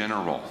the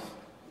general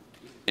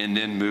and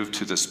then move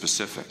to the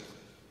specific.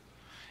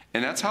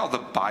 And that's how the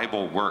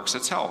Bible works.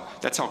 That's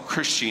how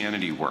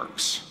Christianity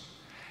works.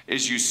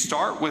 Is you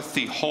start with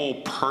the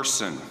whole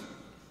person,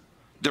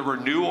 the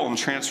renewal and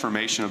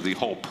transformation of the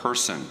whole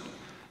person,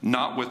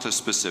 not with a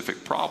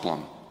specific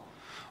problem.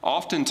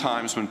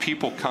 Oftentimes when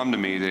people come to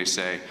me, they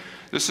say,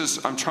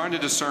 I'm trying to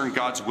discern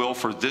God's will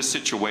for this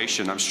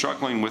situation. I'm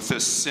struggling with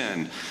this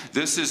sin.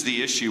 This is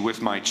the issue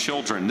with my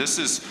children. This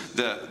is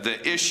the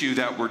issue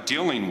that we're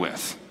dealing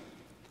with.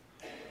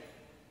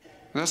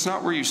 That's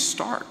not where you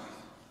start.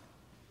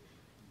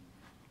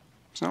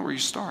 It's not where you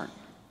start.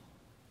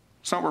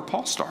 It's not where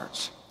Paul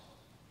starts.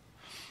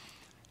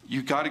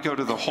 You got to go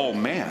to the whole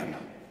man,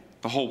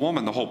 the whole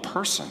woman, the whole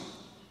person.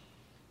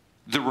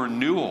 The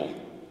renewal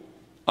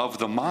of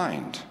the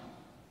mind.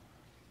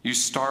 You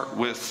start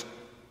with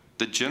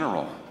the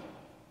general,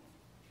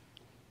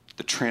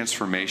 the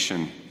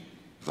transformation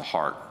of the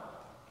heart.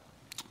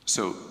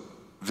 So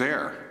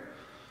there,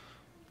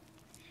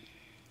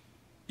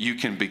 you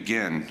can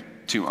begin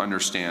to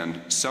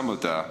understand some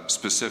of the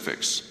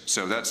specifics.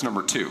 So that's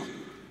number 2.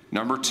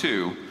 Number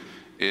 2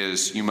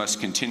 is you must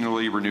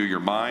continually renew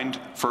your mind.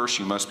 First,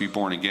 you must be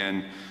born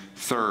again.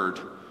 Third,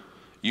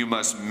 you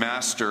must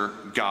master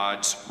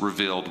God's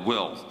revealed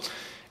will.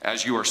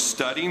 As you are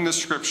studying the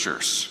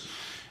scriptures,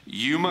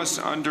 you must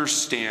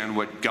understand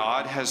what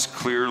God has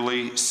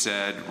clearly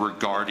said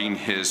regarding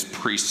his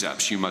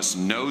precepts. You must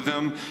know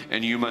them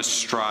and you must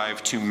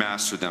strive to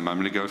master them. I'm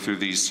going to go through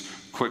these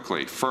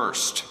quickly.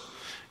 First,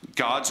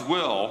 God's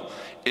will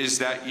is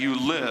that you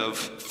live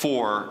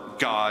for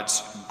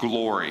God's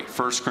glory.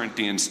 1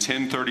 Corinthians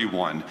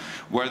 10:31,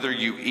 whether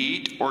you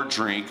eat or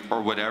drink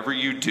or whatever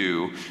you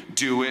do,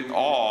 do it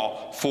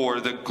all for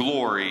the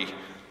glory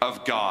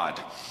of God.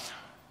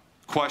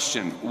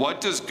 Question, what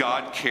does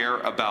God care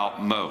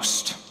about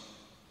most?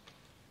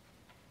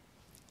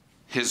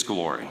 His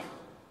glory.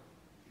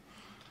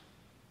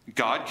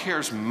 God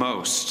cares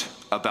most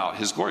about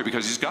his glory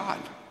because he's God.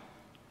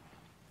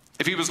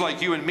 If he was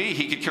like you and me,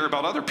 he could care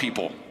about other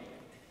people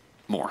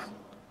more.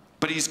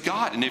 But he's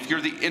God, and if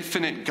you're the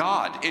infinite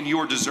God and you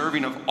are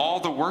deserving of all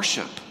the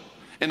worship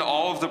and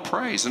all of the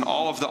praise and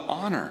all of the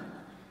honor,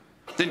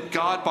 then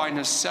God by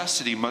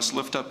necessity must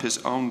lift up his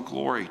own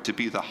glory to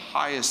be the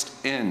highest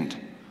end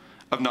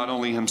of not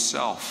only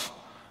himself,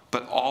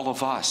 but all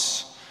of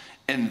us.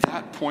 And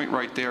that point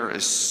right there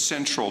is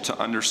central to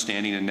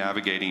understanding and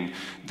navigating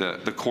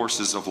the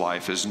courses of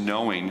life, is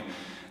knowing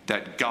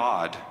that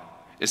God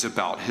is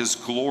about his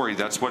glory.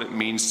 That's what it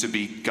means to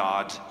be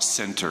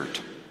God-centered,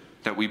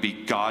 that we be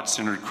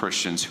God-centered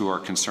Christians who are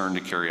concerned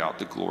to carry out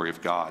the glory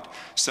of God.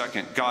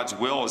 Second, God's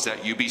will is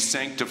that you be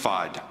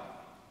sanctified.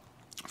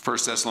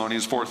 1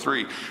 Thessalonians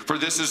 4:3, for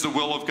this is the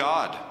will of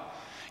God,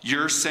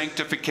 your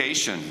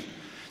sanctification,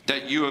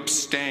 that you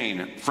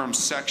abstain from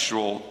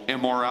sexual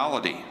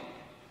immorality.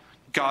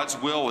 God's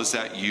will is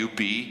that you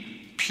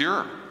be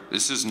pure.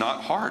 This is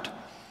not hard.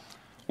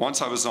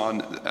 Once I was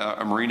on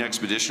a Marine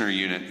Expeditionary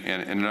Unit,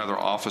 and another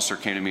officer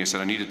came to me and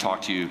said, I need to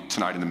talk to you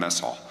tonight in the mess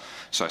hall.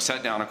 So I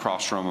sat down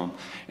across from him,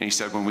 and he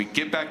said, when we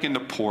get back into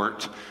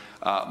port,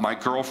 my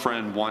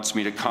girlfriend wants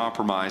me to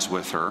compromise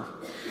with her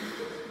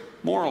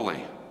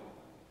morally.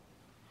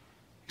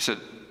 He said,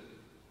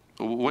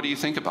 what do you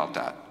think about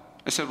that?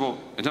 I said, well,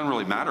 it doesn't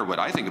really matter what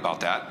I think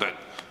about that, but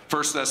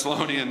 1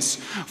 Thessalonians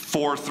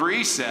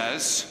 4:3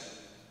 says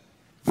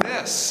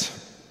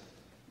this: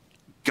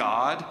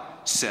 God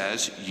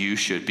says you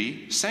should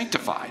be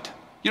sanctified.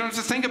 You don't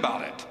have to think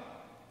about it.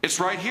 It's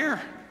right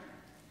here.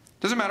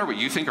 Doesn't matter what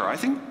you think or I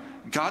think.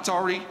 God's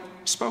already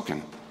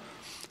spoken.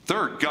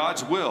 Third,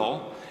 God's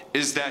will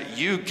is that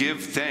you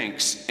give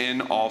thanks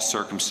in all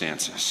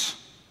circumstances.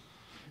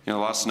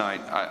 Last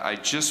night, I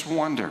just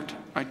wondered.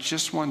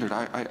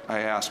 I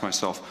asked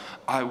myself,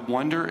 I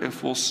wonder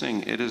if we'll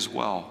sing "It Is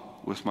Well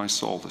with My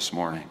Soul" this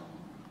morning.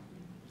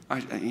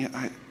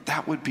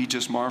 That would be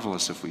just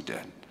marvelous if we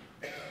did.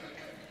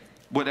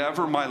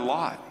 Whatever my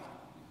lot,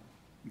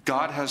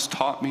 God has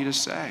taught me to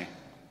say,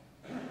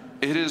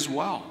 "It is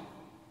well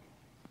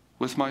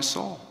with my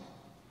soul."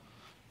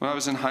 When I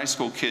was in high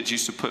school, kids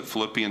used to put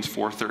Philippians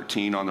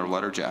 4:13 on their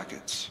letter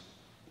jackets.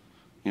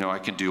 I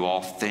can do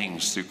all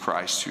things through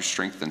Christ who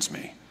strengthens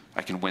me.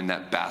 I can win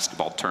that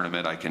basketball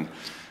tournament. I can,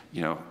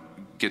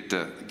 get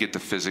the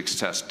physics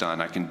test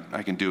done. I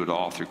can do it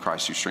all through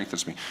Christ who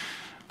strengthens me.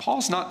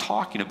 Paul's not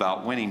talking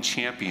about winning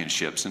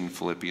championships in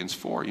Philippians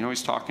 4.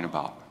 He's talking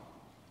about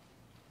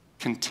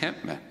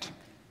contentment.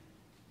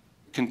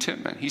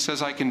 Contentment. He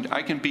says, I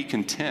can be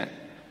content.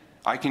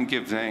 I can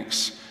give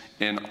thanks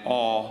in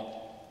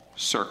all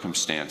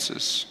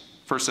circumstances.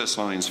 1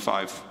 Thessalonians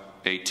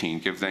 5:18,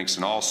 give thanks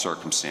in all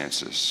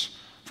circumstances,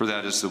 for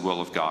that is the will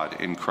of God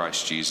in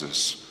Christ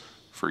Jesus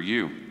for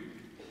you.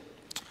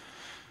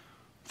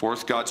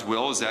 Fourth, God's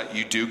will is that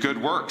you do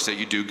good works, that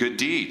you do good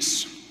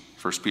deeds.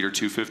 1 Peter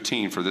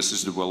 2:15, for this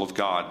is the will of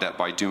God, that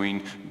by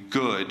doing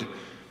good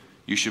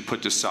you should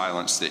put to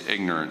silence the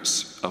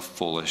ignorance of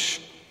foolish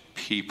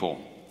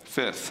people.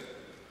 Fifth,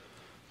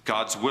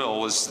 God's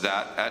will is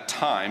that at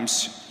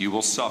times you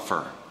will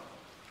suffer.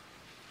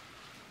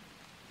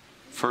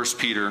 1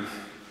 Peter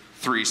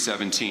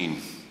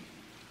 3:17,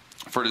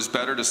 for it is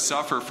better to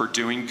suffer for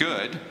doing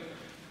good,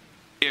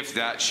 if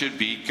that should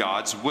be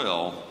God's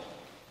will,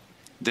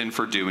 than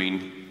for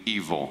doing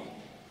evil.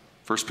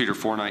 1 Peter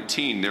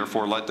 4:19,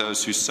 therefore let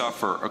those who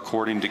suffer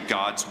according to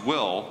God's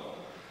will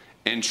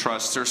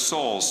entrust their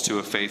souls to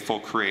a faithful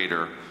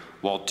Creator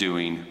while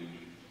doing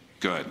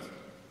good.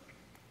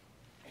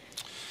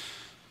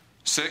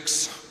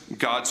 6,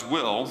 God's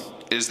will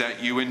is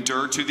that you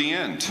endure to the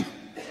end.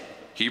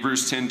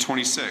 Hebrews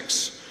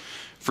 10:26,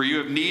 for you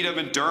have need of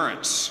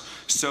endurance,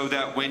 so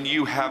that when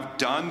you have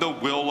done the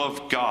will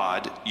of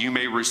God, you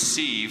may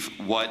receive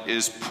what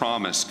is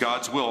promised.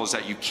 God's will is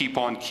that you keep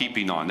on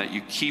keeping on, that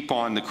you keep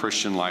on the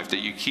Christian life, that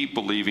you keep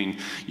believing,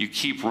 you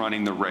keep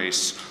running the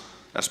race,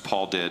 as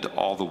Paul did,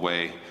 all the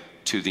way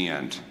to the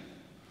end.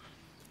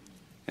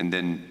 And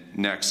then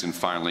next and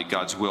finally,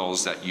 God's will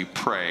is that you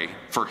pray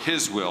for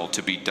his will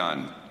to be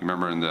done.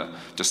 Remember in the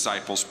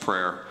disciples'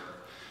 prayer,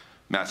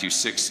 Matthew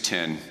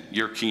 6:10,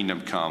 your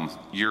kingdom come,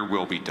 your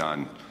will be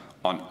done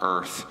on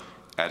earth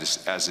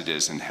as it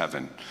is in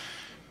heaven.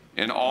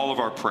 In all of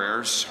our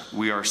prayers,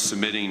 we are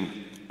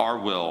submitting our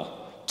will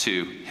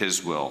to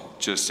his will,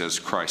 just as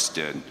Christ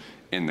did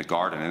in the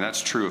garden. And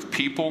that's true of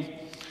people,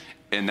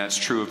 and that's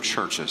true of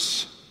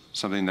churches.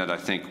 Something that I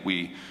think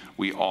we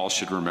all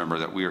should remember,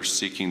 that we are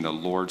seeking the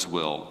Lord's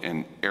will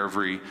in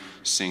every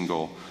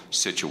single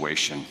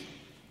situation.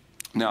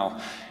 Now,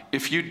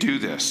 if you do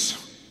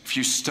this, if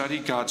you study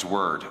God's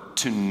word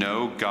to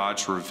know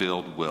God's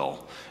revealed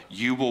will,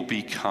 you will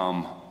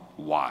become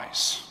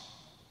wise.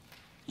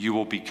 You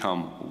will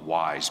become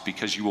wise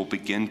because you will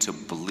begin to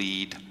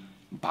bleed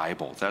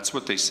Bible. That's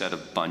what they said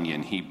of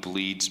Bunyan. He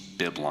bleeds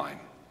bibline.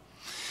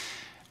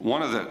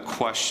 One of the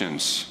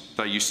questions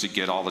that I used to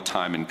get all the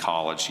time in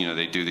college,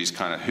 they do these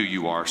kind of who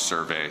you are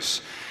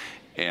surveys,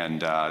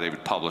 and they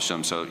would publish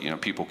them so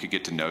people could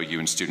get to know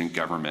you in student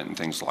government and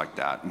things like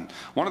that. And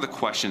one of the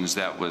questions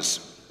that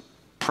was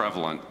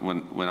prevalent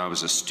when I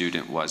was a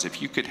student was,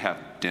 if you could have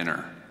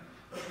dinner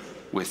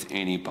with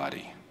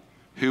anybody,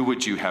 who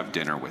would you have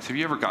dinner with? Have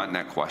you ever gotten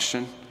that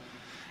question?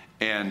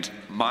 And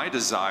my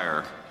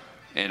desire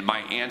and my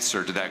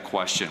answer to that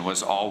question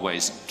was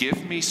always,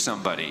 give me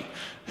somebody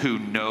who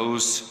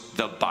knows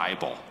the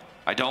Bible.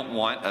 I don't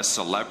want a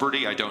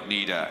celebrity. I don't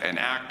need an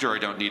actor. I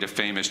don't need a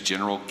famous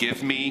general.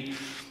 Give me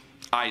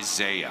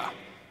Isaiah.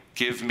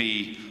 Give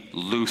me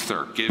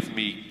Luther. Give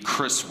me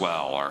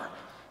Criswell or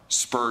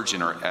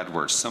Spurgeon or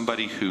Edwards.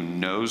 Somebody who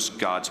knows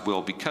God's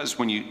will. Because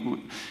when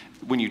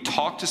you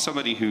talk to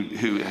somebody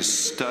who has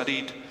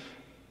studied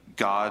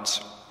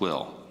God's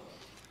will,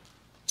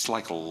 it's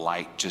like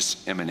light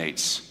just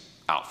emanates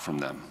out from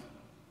them.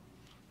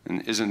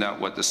 And isn't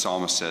that what the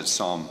psalmist said?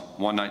 Psalm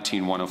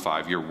 119,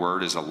 105, your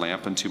word is a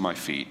lamp unto my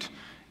feet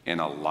and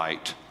a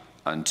light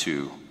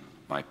unto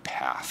my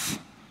path.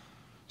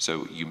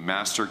 So you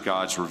master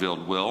God's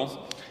revealed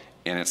will,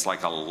 and it's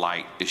like a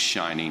light is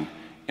shining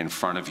in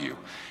front of you.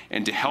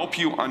 And to help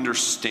you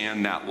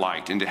understand that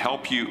light, and to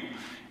help you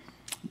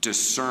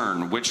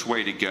discern which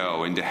way to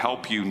go, and to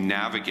help you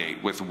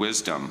navigate with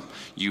wisdom,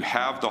 you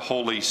have the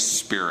Holy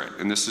Spirit.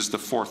 And this is the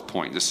fourth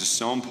point. This is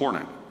so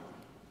important.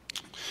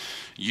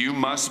 You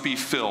must be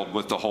filled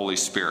with the Holy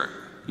Spirit.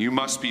 You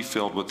must be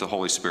filled with the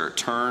Holy Spirit.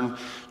 Turn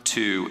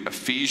to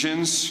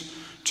Ephesians.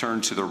 Turn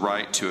to the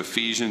right to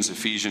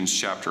Ephesians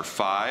chapter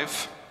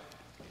 5.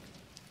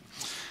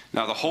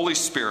 Now the Holy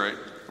Spirit,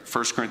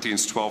 1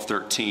 Corinthians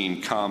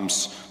 12:13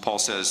 comes, Paul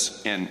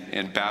says,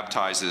 and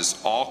baptizes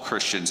all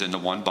Christians into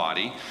one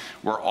body.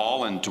 We're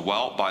all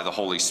indwelt by the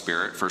Holy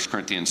Spirit. 1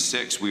 Corinthians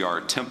 6, we are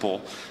a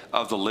temple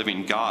of the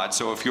living God.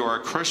 So if you are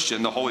a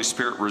Christian, the Holy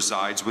Spirit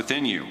resides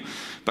within you.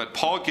 But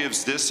Paul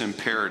gives this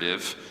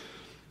imperative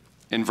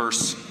in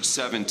verse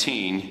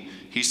 17.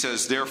 He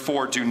says,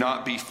 therefore, do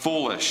not be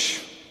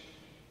foolish,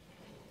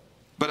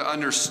 but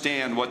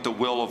understand what the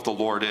will of the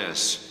Lord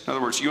is. In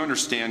other words, you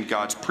understand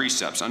God's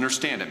precepts.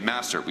 Understand it,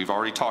 master it. We've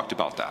already talked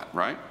about that,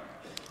 right?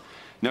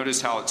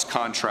 Notice how it's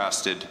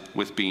contrasted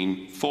with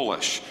being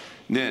foolish.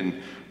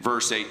 Then,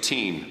 verse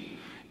 18,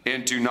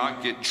 and do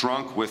not get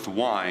drunk with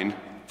wine,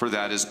 for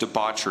that is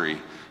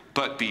debauchery,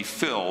 but be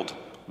filled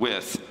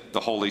with the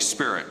Holy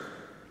Spirit.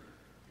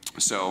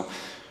 So,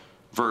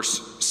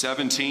 verse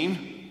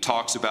 17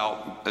 talks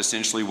about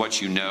essentially what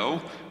you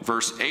know.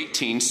 Verse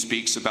 18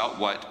 speaks about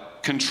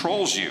what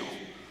controls you.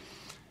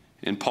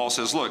 And Paul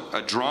says, look,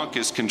 a drunk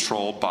is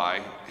controlled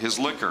by his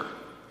liquor.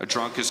 A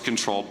drunk is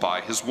controlled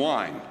by his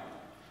wine.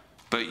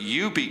 But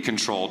you be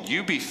controlled,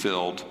 you be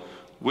filled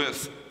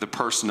with the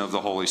person of the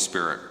Holy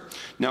Spirit.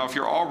 Now, if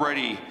you're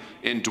already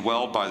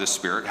indwelled by the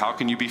Spirit, how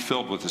can you be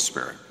filled with the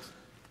Spirit?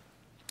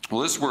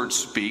 Well, this word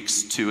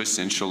speaks to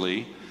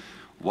essentially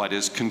what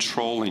is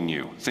controlling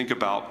you. Think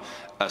about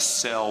a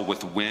sail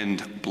with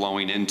wind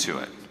blowing into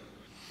it.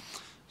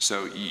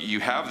 So you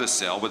have the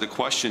sail, but the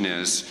question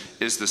is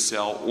the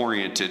sail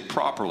oriented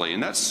properly?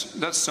 And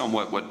that's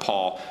somewhat what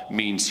Paul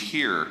means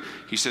here.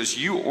 He says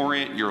you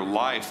orient your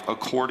life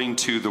according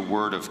to the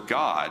Word of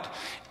God,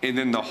 and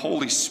then the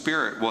Holy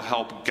Spirit will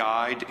help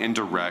guide and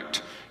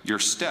direct your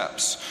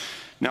steps.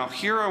 Now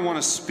here I want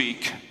to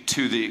speak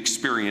to the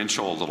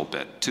experiential a little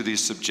bit, to the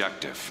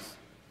subjective.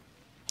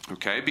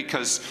 Okay,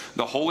 because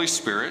the Holy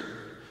Spirit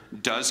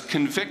does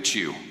convict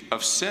you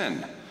of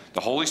sin.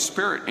 The Holy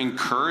Spirit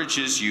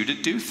encourages you to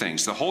do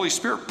things. The Holy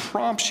Spirit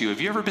prompts you.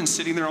 Have you ever been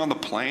sitting there on the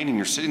plane and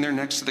you're sitting there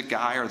next to the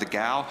guy or the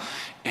gal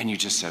and you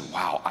just said,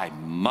 wow,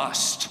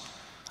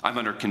 I'm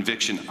under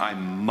conviction, I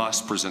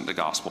must present the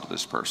gospel to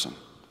this person.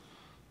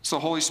 It's the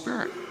Holy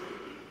Spirit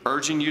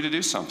urging you to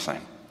do something.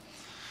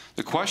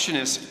 The question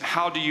is,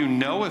 how do you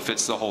know if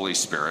it's the Holy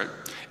Spirit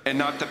and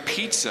not the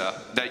pizza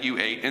that you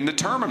ate in the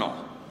terminal?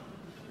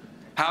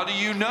 How do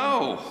you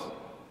know?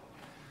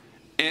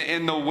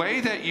 And the way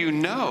that you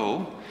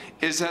know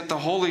is that the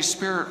Holy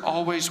Spirit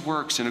always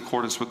works in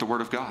accordance with the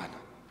Word of God.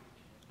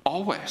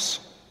 Always.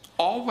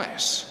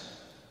 Always.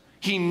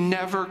 He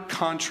never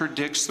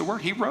contradicts the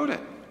Word. He wrote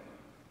it.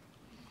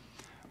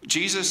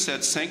 Jesus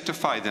said,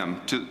 sanctify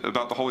them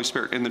about the Holy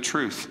Spirit in the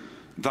truth.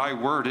 Thy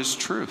word is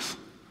truth.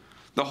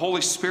 The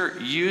Holy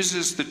Spirit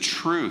uses the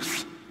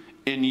truth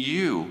in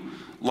you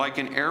like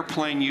an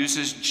airplane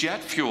uses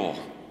jet fuel.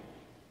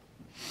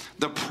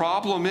 The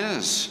problem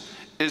is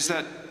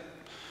that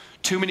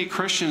too many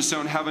Christians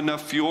don't have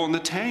enough fuel in the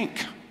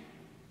tank.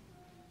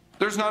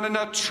 There's not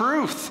enough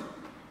truth.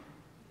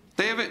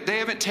 They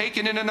haven't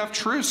taken in enough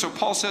truth. So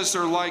Paul says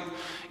they're like,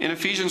 in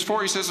Ephesians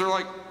 4, he says they're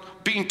like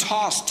being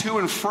tossed to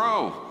and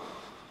fro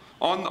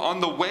on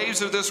the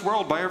waves of this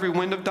world by every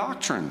wind of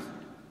doctrine.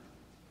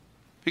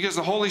 Because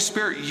the Holy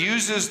Spirit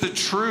uses the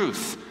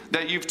truth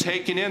that you've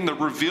taken in, the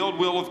revealed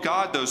will of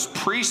God, those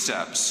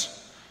precepts,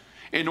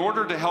 in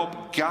order to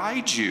help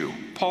guide you.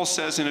 Paul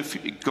says in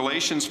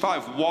Galatians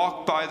 5,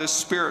 walk by the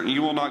Spirit and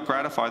you will not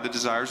gratify the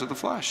desires of the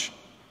flesh.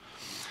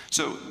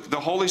 So the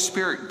Holy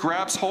Spirit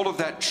grabs hold of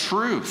that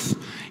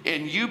truth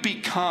and you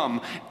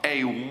become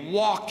a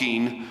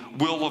walking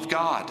will of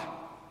God.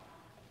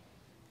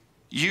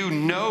 You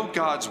know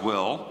God's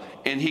will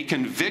and He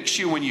convicts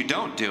you when you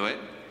don't do it,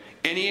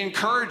 and He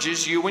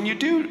encourages you when you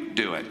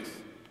do it.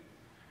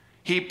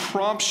 He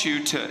prompts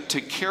you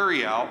to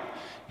carry out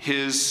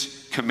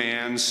His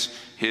commands,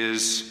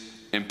 His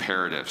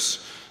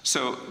imperatives.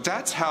 So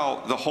that's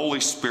how the Holy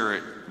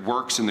Spirit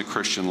works in the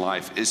Christian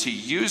life, is He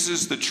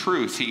uses the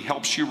truth. He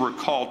helps you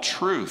recall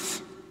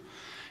truth.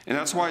 And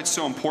that's why it's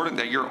so important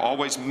that you're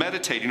always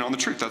meditating on the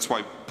truth. That's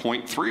why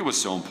point 3 was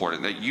so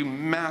important, that you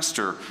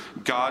master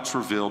God's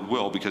revealed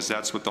will, because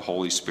that's what the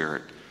Holy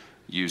Spirit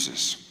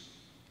uses.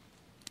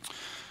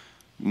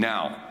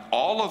 Now,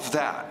 all of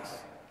that,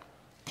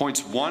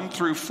 points 1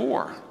 through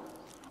 4,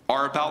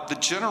 are about the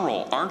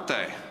general, aren't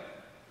they?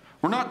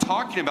 We're not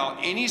talking about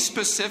any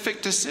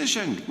specific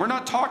decision. We're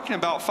not talking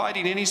about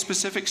fighting any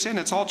specific sin.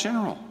 It's all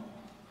general.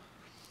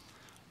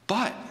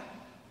 But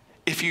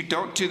if you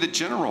don't do the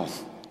general,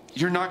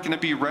 you're not going to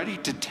be ready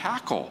to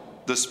tackle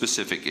the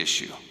specific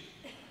issue.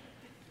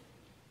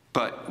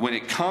 But when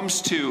it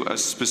comes to a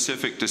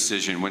specific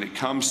decision, when it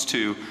comes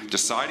to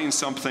deciding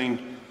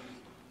something,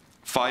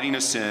 fighting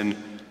a sin,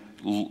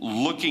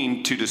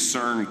 looking to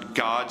discern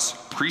God's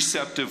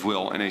preceptive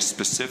will in a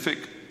specific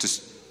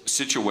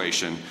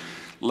situation,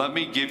 let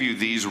me give you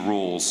these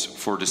rules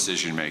for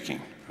decision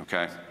making,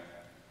 okay?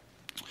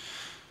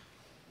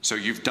 So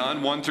you've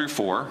done 1 through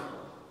 4.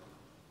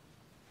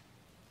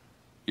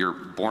 You're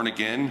born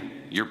again.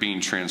 You're being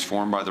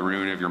transformed by the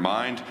renewing of your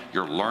mind.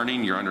 You're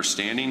learning. You're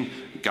understanding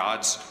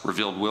God's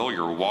revealed will.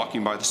 You're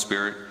walking by the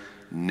Spirit.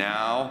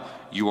 Now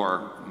you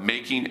are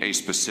making a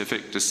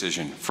specific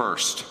decision.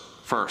 First,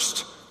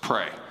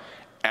 pray.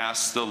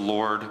 Ask the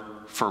Lord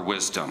for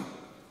wisdom.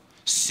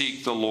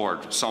 Seek the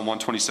Lord. Psalm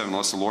 127,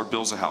 unless the Lord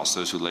builds a house,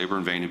 those who labor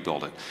in vain who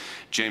build it.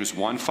 James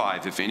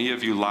 1:5, if any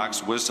of you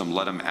lacks wisdom,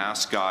 let him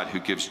ask God, who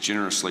gives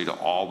generously to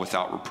all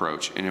without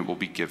reproach, and it will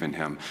be given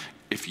him.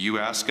 If you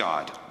ask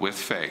God with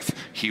faith,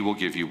 he will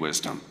give you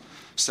wisdom.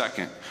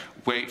 Second,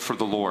 wait for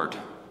the Lord.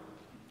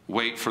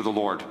 Wait for the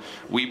Lord.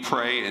 We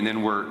pray and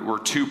then we're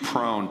too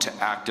prone to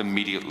act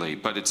immediately,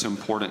 but it's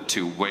important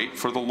to wait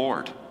for the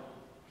Lord.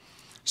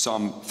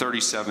 Psalm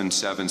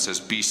 37:7 says,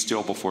 be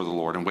still before the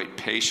Lord and wait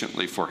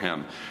patiently for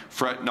him.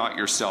 Fret not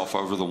yourself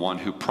over the one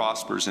who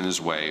prospers in his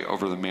way,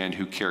 over the man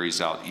who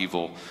carries out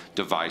evil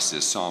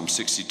devices. Psalm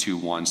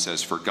 62:1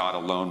 says, for God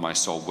alone my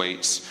soul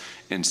waits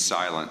in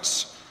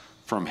silence.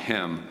 From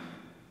him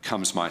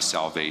comes my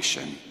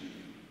salvation.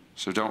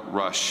 So don't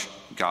rush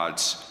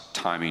God's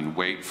timing.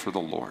 Wait for the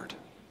Lord.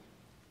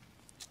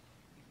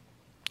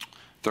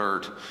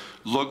 Third,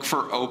 look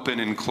for open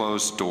and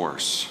closed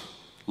doors.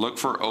 Look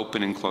for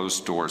open and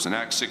closed doors. In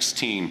Acts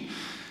 16,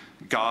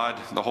 God,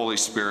 the Holy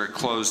Spirit,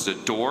 closed a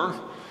door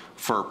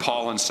for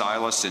Paul and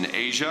Silas in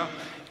Asia,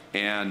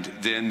 and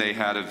then they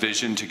had a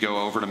vision to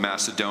go over to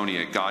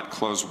Macedonia. God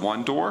closed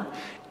one door,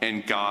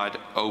 and God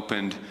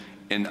opened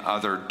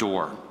another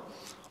door.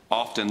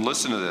 Often,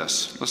 listen to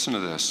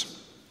this.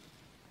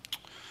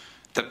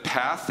 The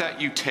path that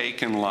you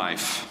take in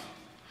life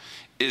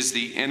is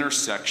the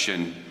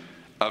intersection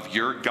of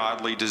your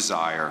godly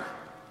desire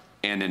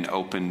and an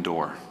open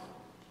door.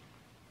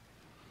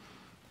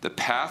 The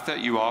path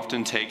that you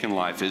often take in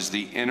life is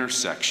the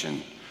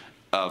intersection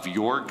of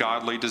your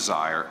godly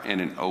desire and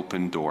an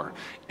open door.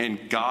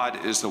 And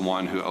God is the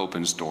one who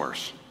opens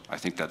doors. I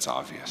think that's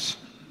obvious.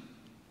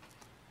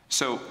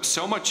 So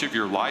much of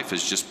your life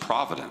is just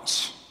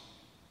providence.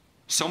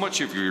 So much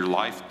of your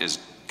life is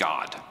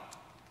God.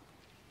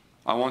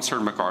 I once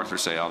heard MacArthur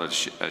say out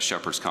at a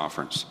Shepherd's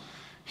Conference,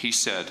 he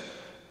said,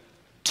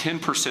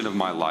 10% of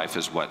my life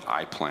is what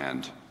I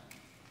planned.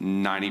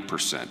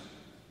 90%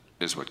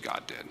 is what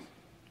God did.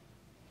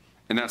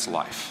 And that's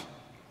life.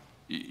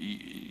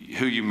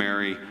 Who you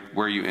marry,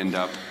 where you end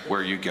up,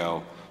 where you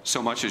go.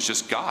 So much is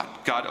just God.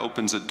 God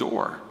opens a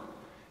door.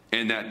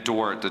 And that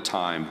door at the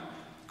time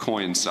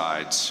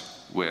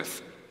coincides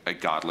with a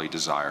godly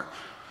desire.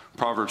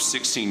 Proverbs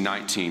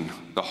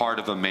 16:19, the heart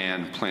of a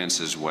man plans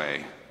his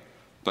way,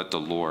 but the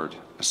Lord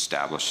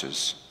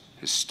establishes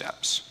his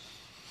steps.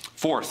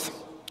 Fourth,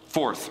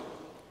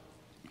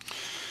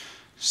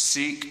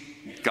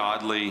 seek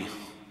godly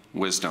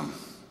wisdom.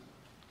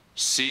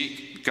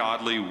 Seek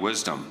godly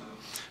wisdom.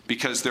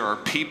 Because there are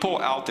people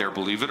out there,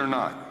 believe it or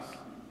not,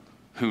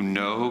 who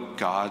know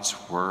God's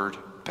word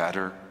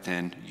better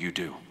than you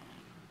do.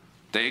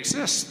 They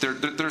exist.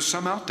 There's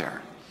some out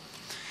there.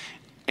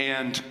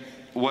 And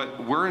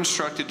what we're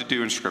instructed to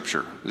do in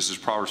Scripture, this is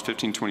Proverbs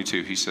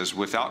 15:22, he says,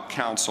 without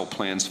counsel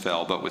plans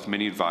fail, but with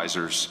many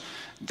advisors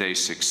they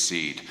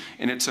succeed.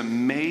 And it's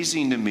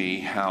amazing to me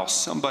how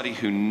somebody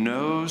who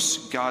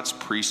knows God's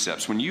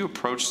precepts, when you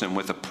approach them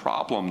with a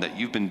problem that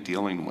you've been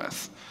dealing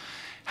with,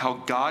 how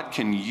God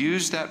can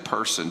use that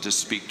person to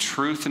speak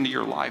truth into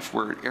your life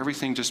where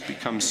everything just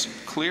becomes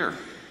clear,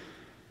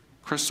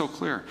 crystal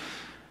clear.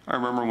 I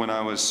remember when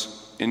I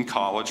was in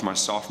college, my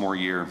sophomore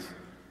year,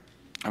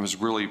 I was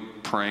really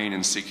praying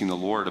and seeking the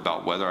Lord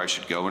about whether I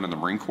should go into the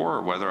Marine Corps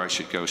or whether I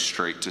should go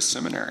straight to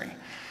seminary.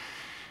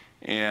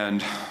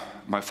 And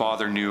my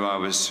father knew I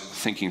was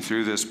thinking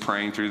through this,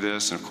 praying through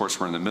this, and of course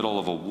we're in the middle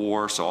of a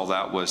war, so all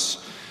that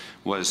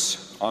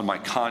was on my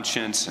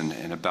conscience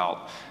and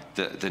about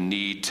the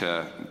need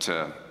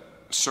to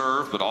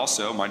serve, but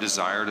also my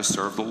desire to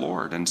serve the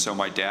Lord. And so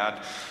my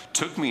dad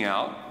took me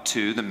out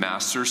to the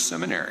Master's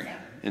Seminary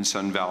in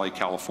Sun Valley,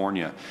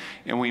 California.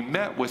 And we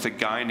met with a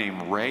guy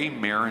named Ray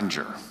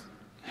Maringer,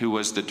 who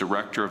was the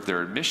director of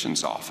their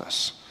admissions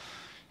office.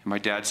 And my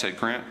dad said,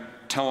 Grant,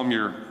 tell him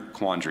your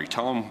quandary.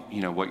 Tell him,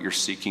 what you're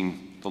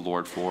seeking the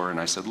Lord for. And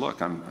I said,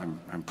 look,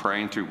 I'm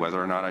praying through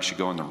whether or not I should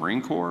go in the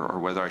Marine Corps or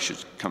whether I should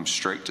come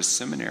straight to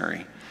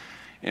seminary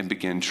and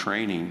begin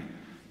training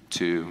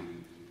to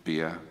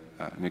be an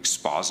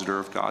expositor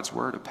of God's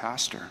word, a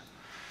pastor.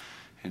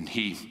 And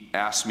he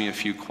asked me a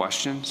few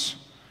questions.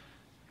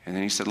 And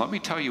then he said, let me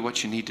tell you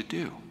what you need to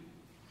do. He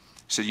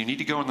said, you need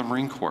to go in the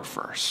Marine Corps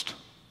first,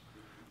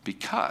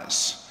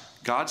 because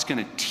God's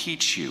going to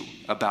teach you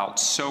about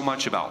so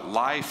much about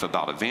life,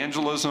 about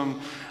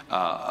evangelism,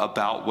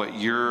 about what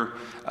your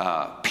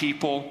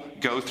people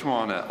go through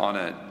on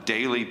a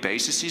daily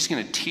basis. He's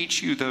going to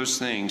teach you those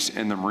things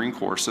in the Marine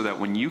Corps so that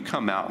when you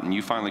come out and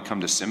you finally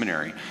come to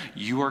seminary,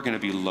 you are going to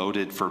be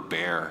loaded for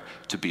bear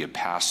to be a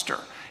pastor.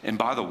 And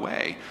by the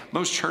way,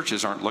 most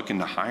churches aren't looking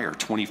to hire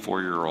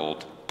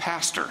 24-year-old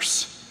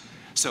pastors.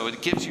 So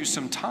it gives you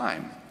some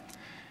time.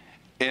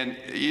 And,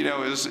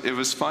 it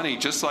was funny.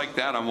 Just like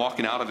that, I'm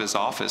walking out of his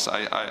office.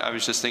 I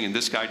was just thinking,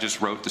 this guy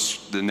just wrote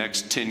the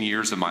next 10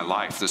 years of my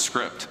life, the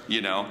script,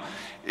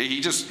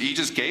 He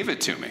just gave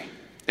it to me.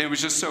 It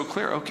was just so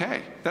clear.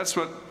 Okay, that's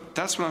what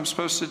I'm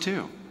supposed to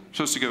do. I'm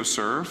supposed to go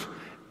serve,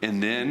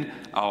 and then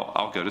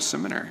I'll go to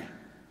seminary.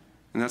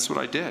 And that's what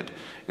I did.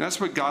 And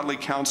that's what godly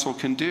counsel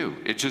can do.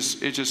 It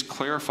just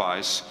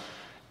clarifies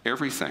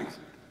everything.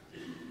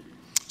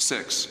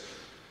 6,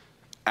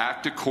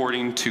 act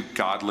according to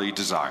godly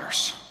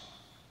desires.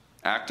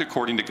 Act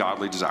according to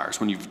godly desires.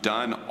 When you've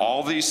done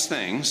all these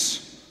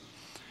things,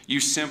 you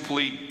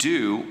simply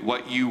do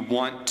what you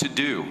want to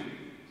do.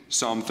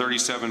 Psalm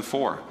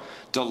 37:4.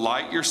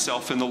 Delight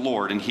yourself in the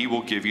Lord, and he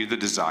will give you the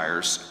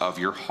desires of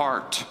your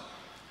heart.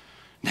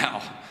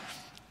 Now,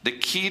 the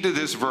key to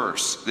this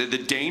verse, the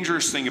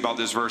dangerous thing about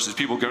this verse is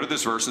people go to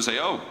this verse and say,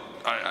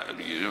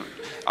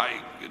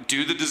 I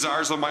do the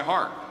desires of my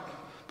heart.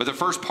 But the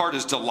first part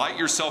is delight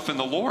yourself in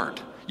the Lord.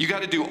 You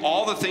got to do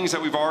all the things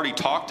that we've already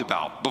talked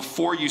about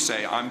before you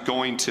say, I'm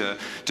going to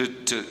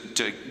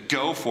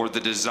go for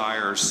the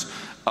desires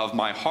of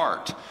my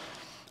heart.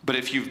 But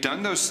if you've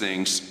done those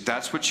things,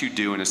 that's what you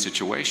do in a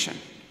situation.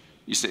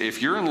 You say,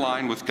 if you're in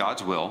line with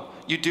God's will,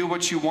 you do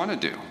what you want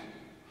to do.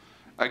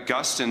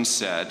 Augustine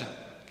said,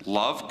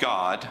 love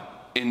God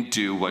and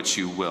do what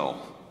you will.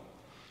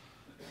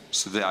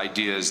 So the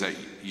idea is that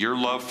your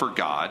love for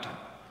God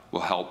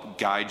will help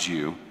guide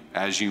you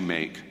as you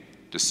make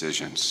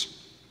decisions.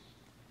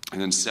 And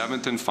then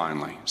seventh and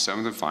finally,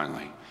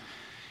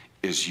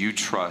 is you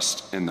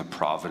trust in the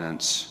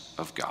providence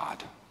of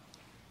God.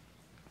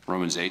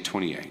 Romans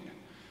 8:28.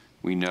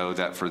 We know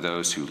that for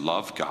those who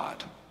love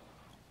God,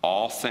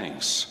 all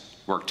things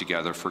work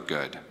together for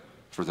good,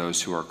 for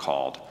those who are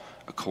called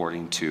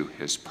according to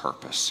his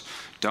purpose.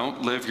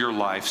 Don't live your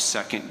life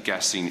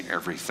second-guessing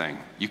everything.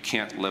 You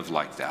can't live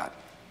like that.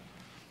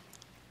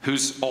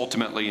 Who's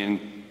ultimately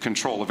in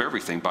control of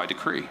everything by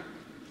decree?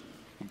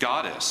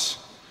 God is.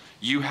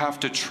 You have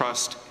to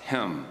trust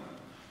him.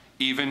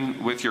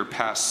 Even with your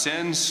past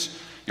sins,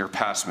 your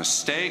past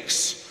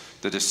mistakes,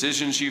 the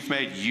decisions you've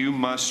made, you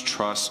must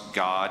trust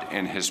God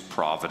and his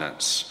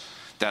providence.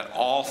 That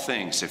all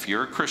things, if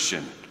you're a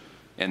Christian,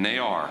 and they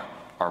are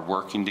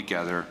working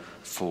together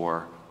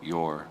for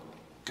your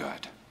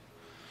good.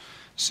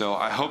 So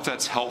I hope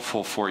that's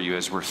helpful for you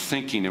as we're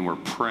thinking and we're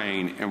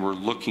praying and we're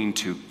looking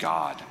to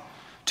God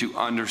to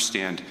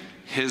understand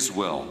his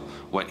will,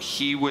 what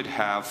he would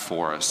have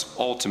for us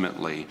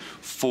ultimately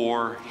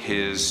for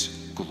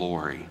his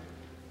glory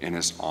and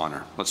his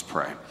honor. Let's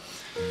pray.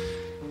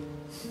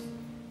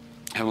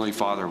 Heavenly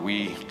Father,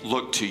 we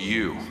look to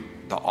you,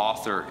 the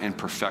author and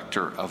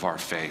perfecter of our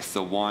faith,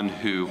 the one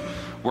who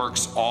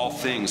works all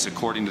things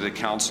according to the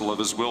counsel of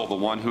his will, the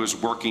one who is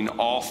working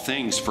all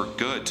things for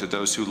good to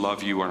those who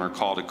love you and are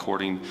called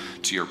according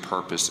to your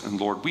purpose. And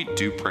Lord, we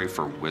do pray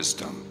for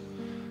wisdom.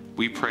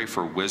 We pray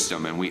for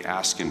wisdom, and we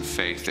ask in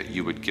faith that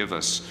you would give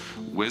us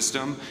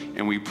wisdom.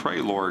 And we pray,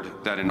 Lord,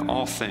 that in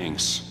all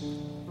things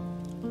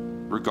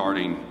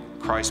regarding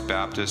Christ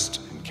Baptist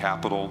and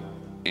Capital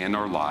and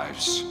our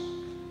lives,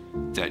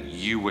 that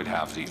you would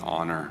have the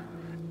honor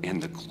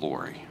and the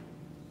glory,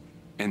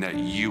 and that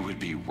you would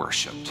be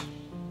worshiped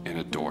and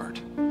adored.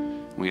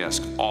 We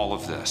ask all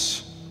of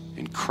this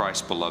in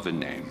Christ's beloved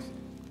name.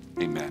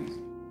 Amen.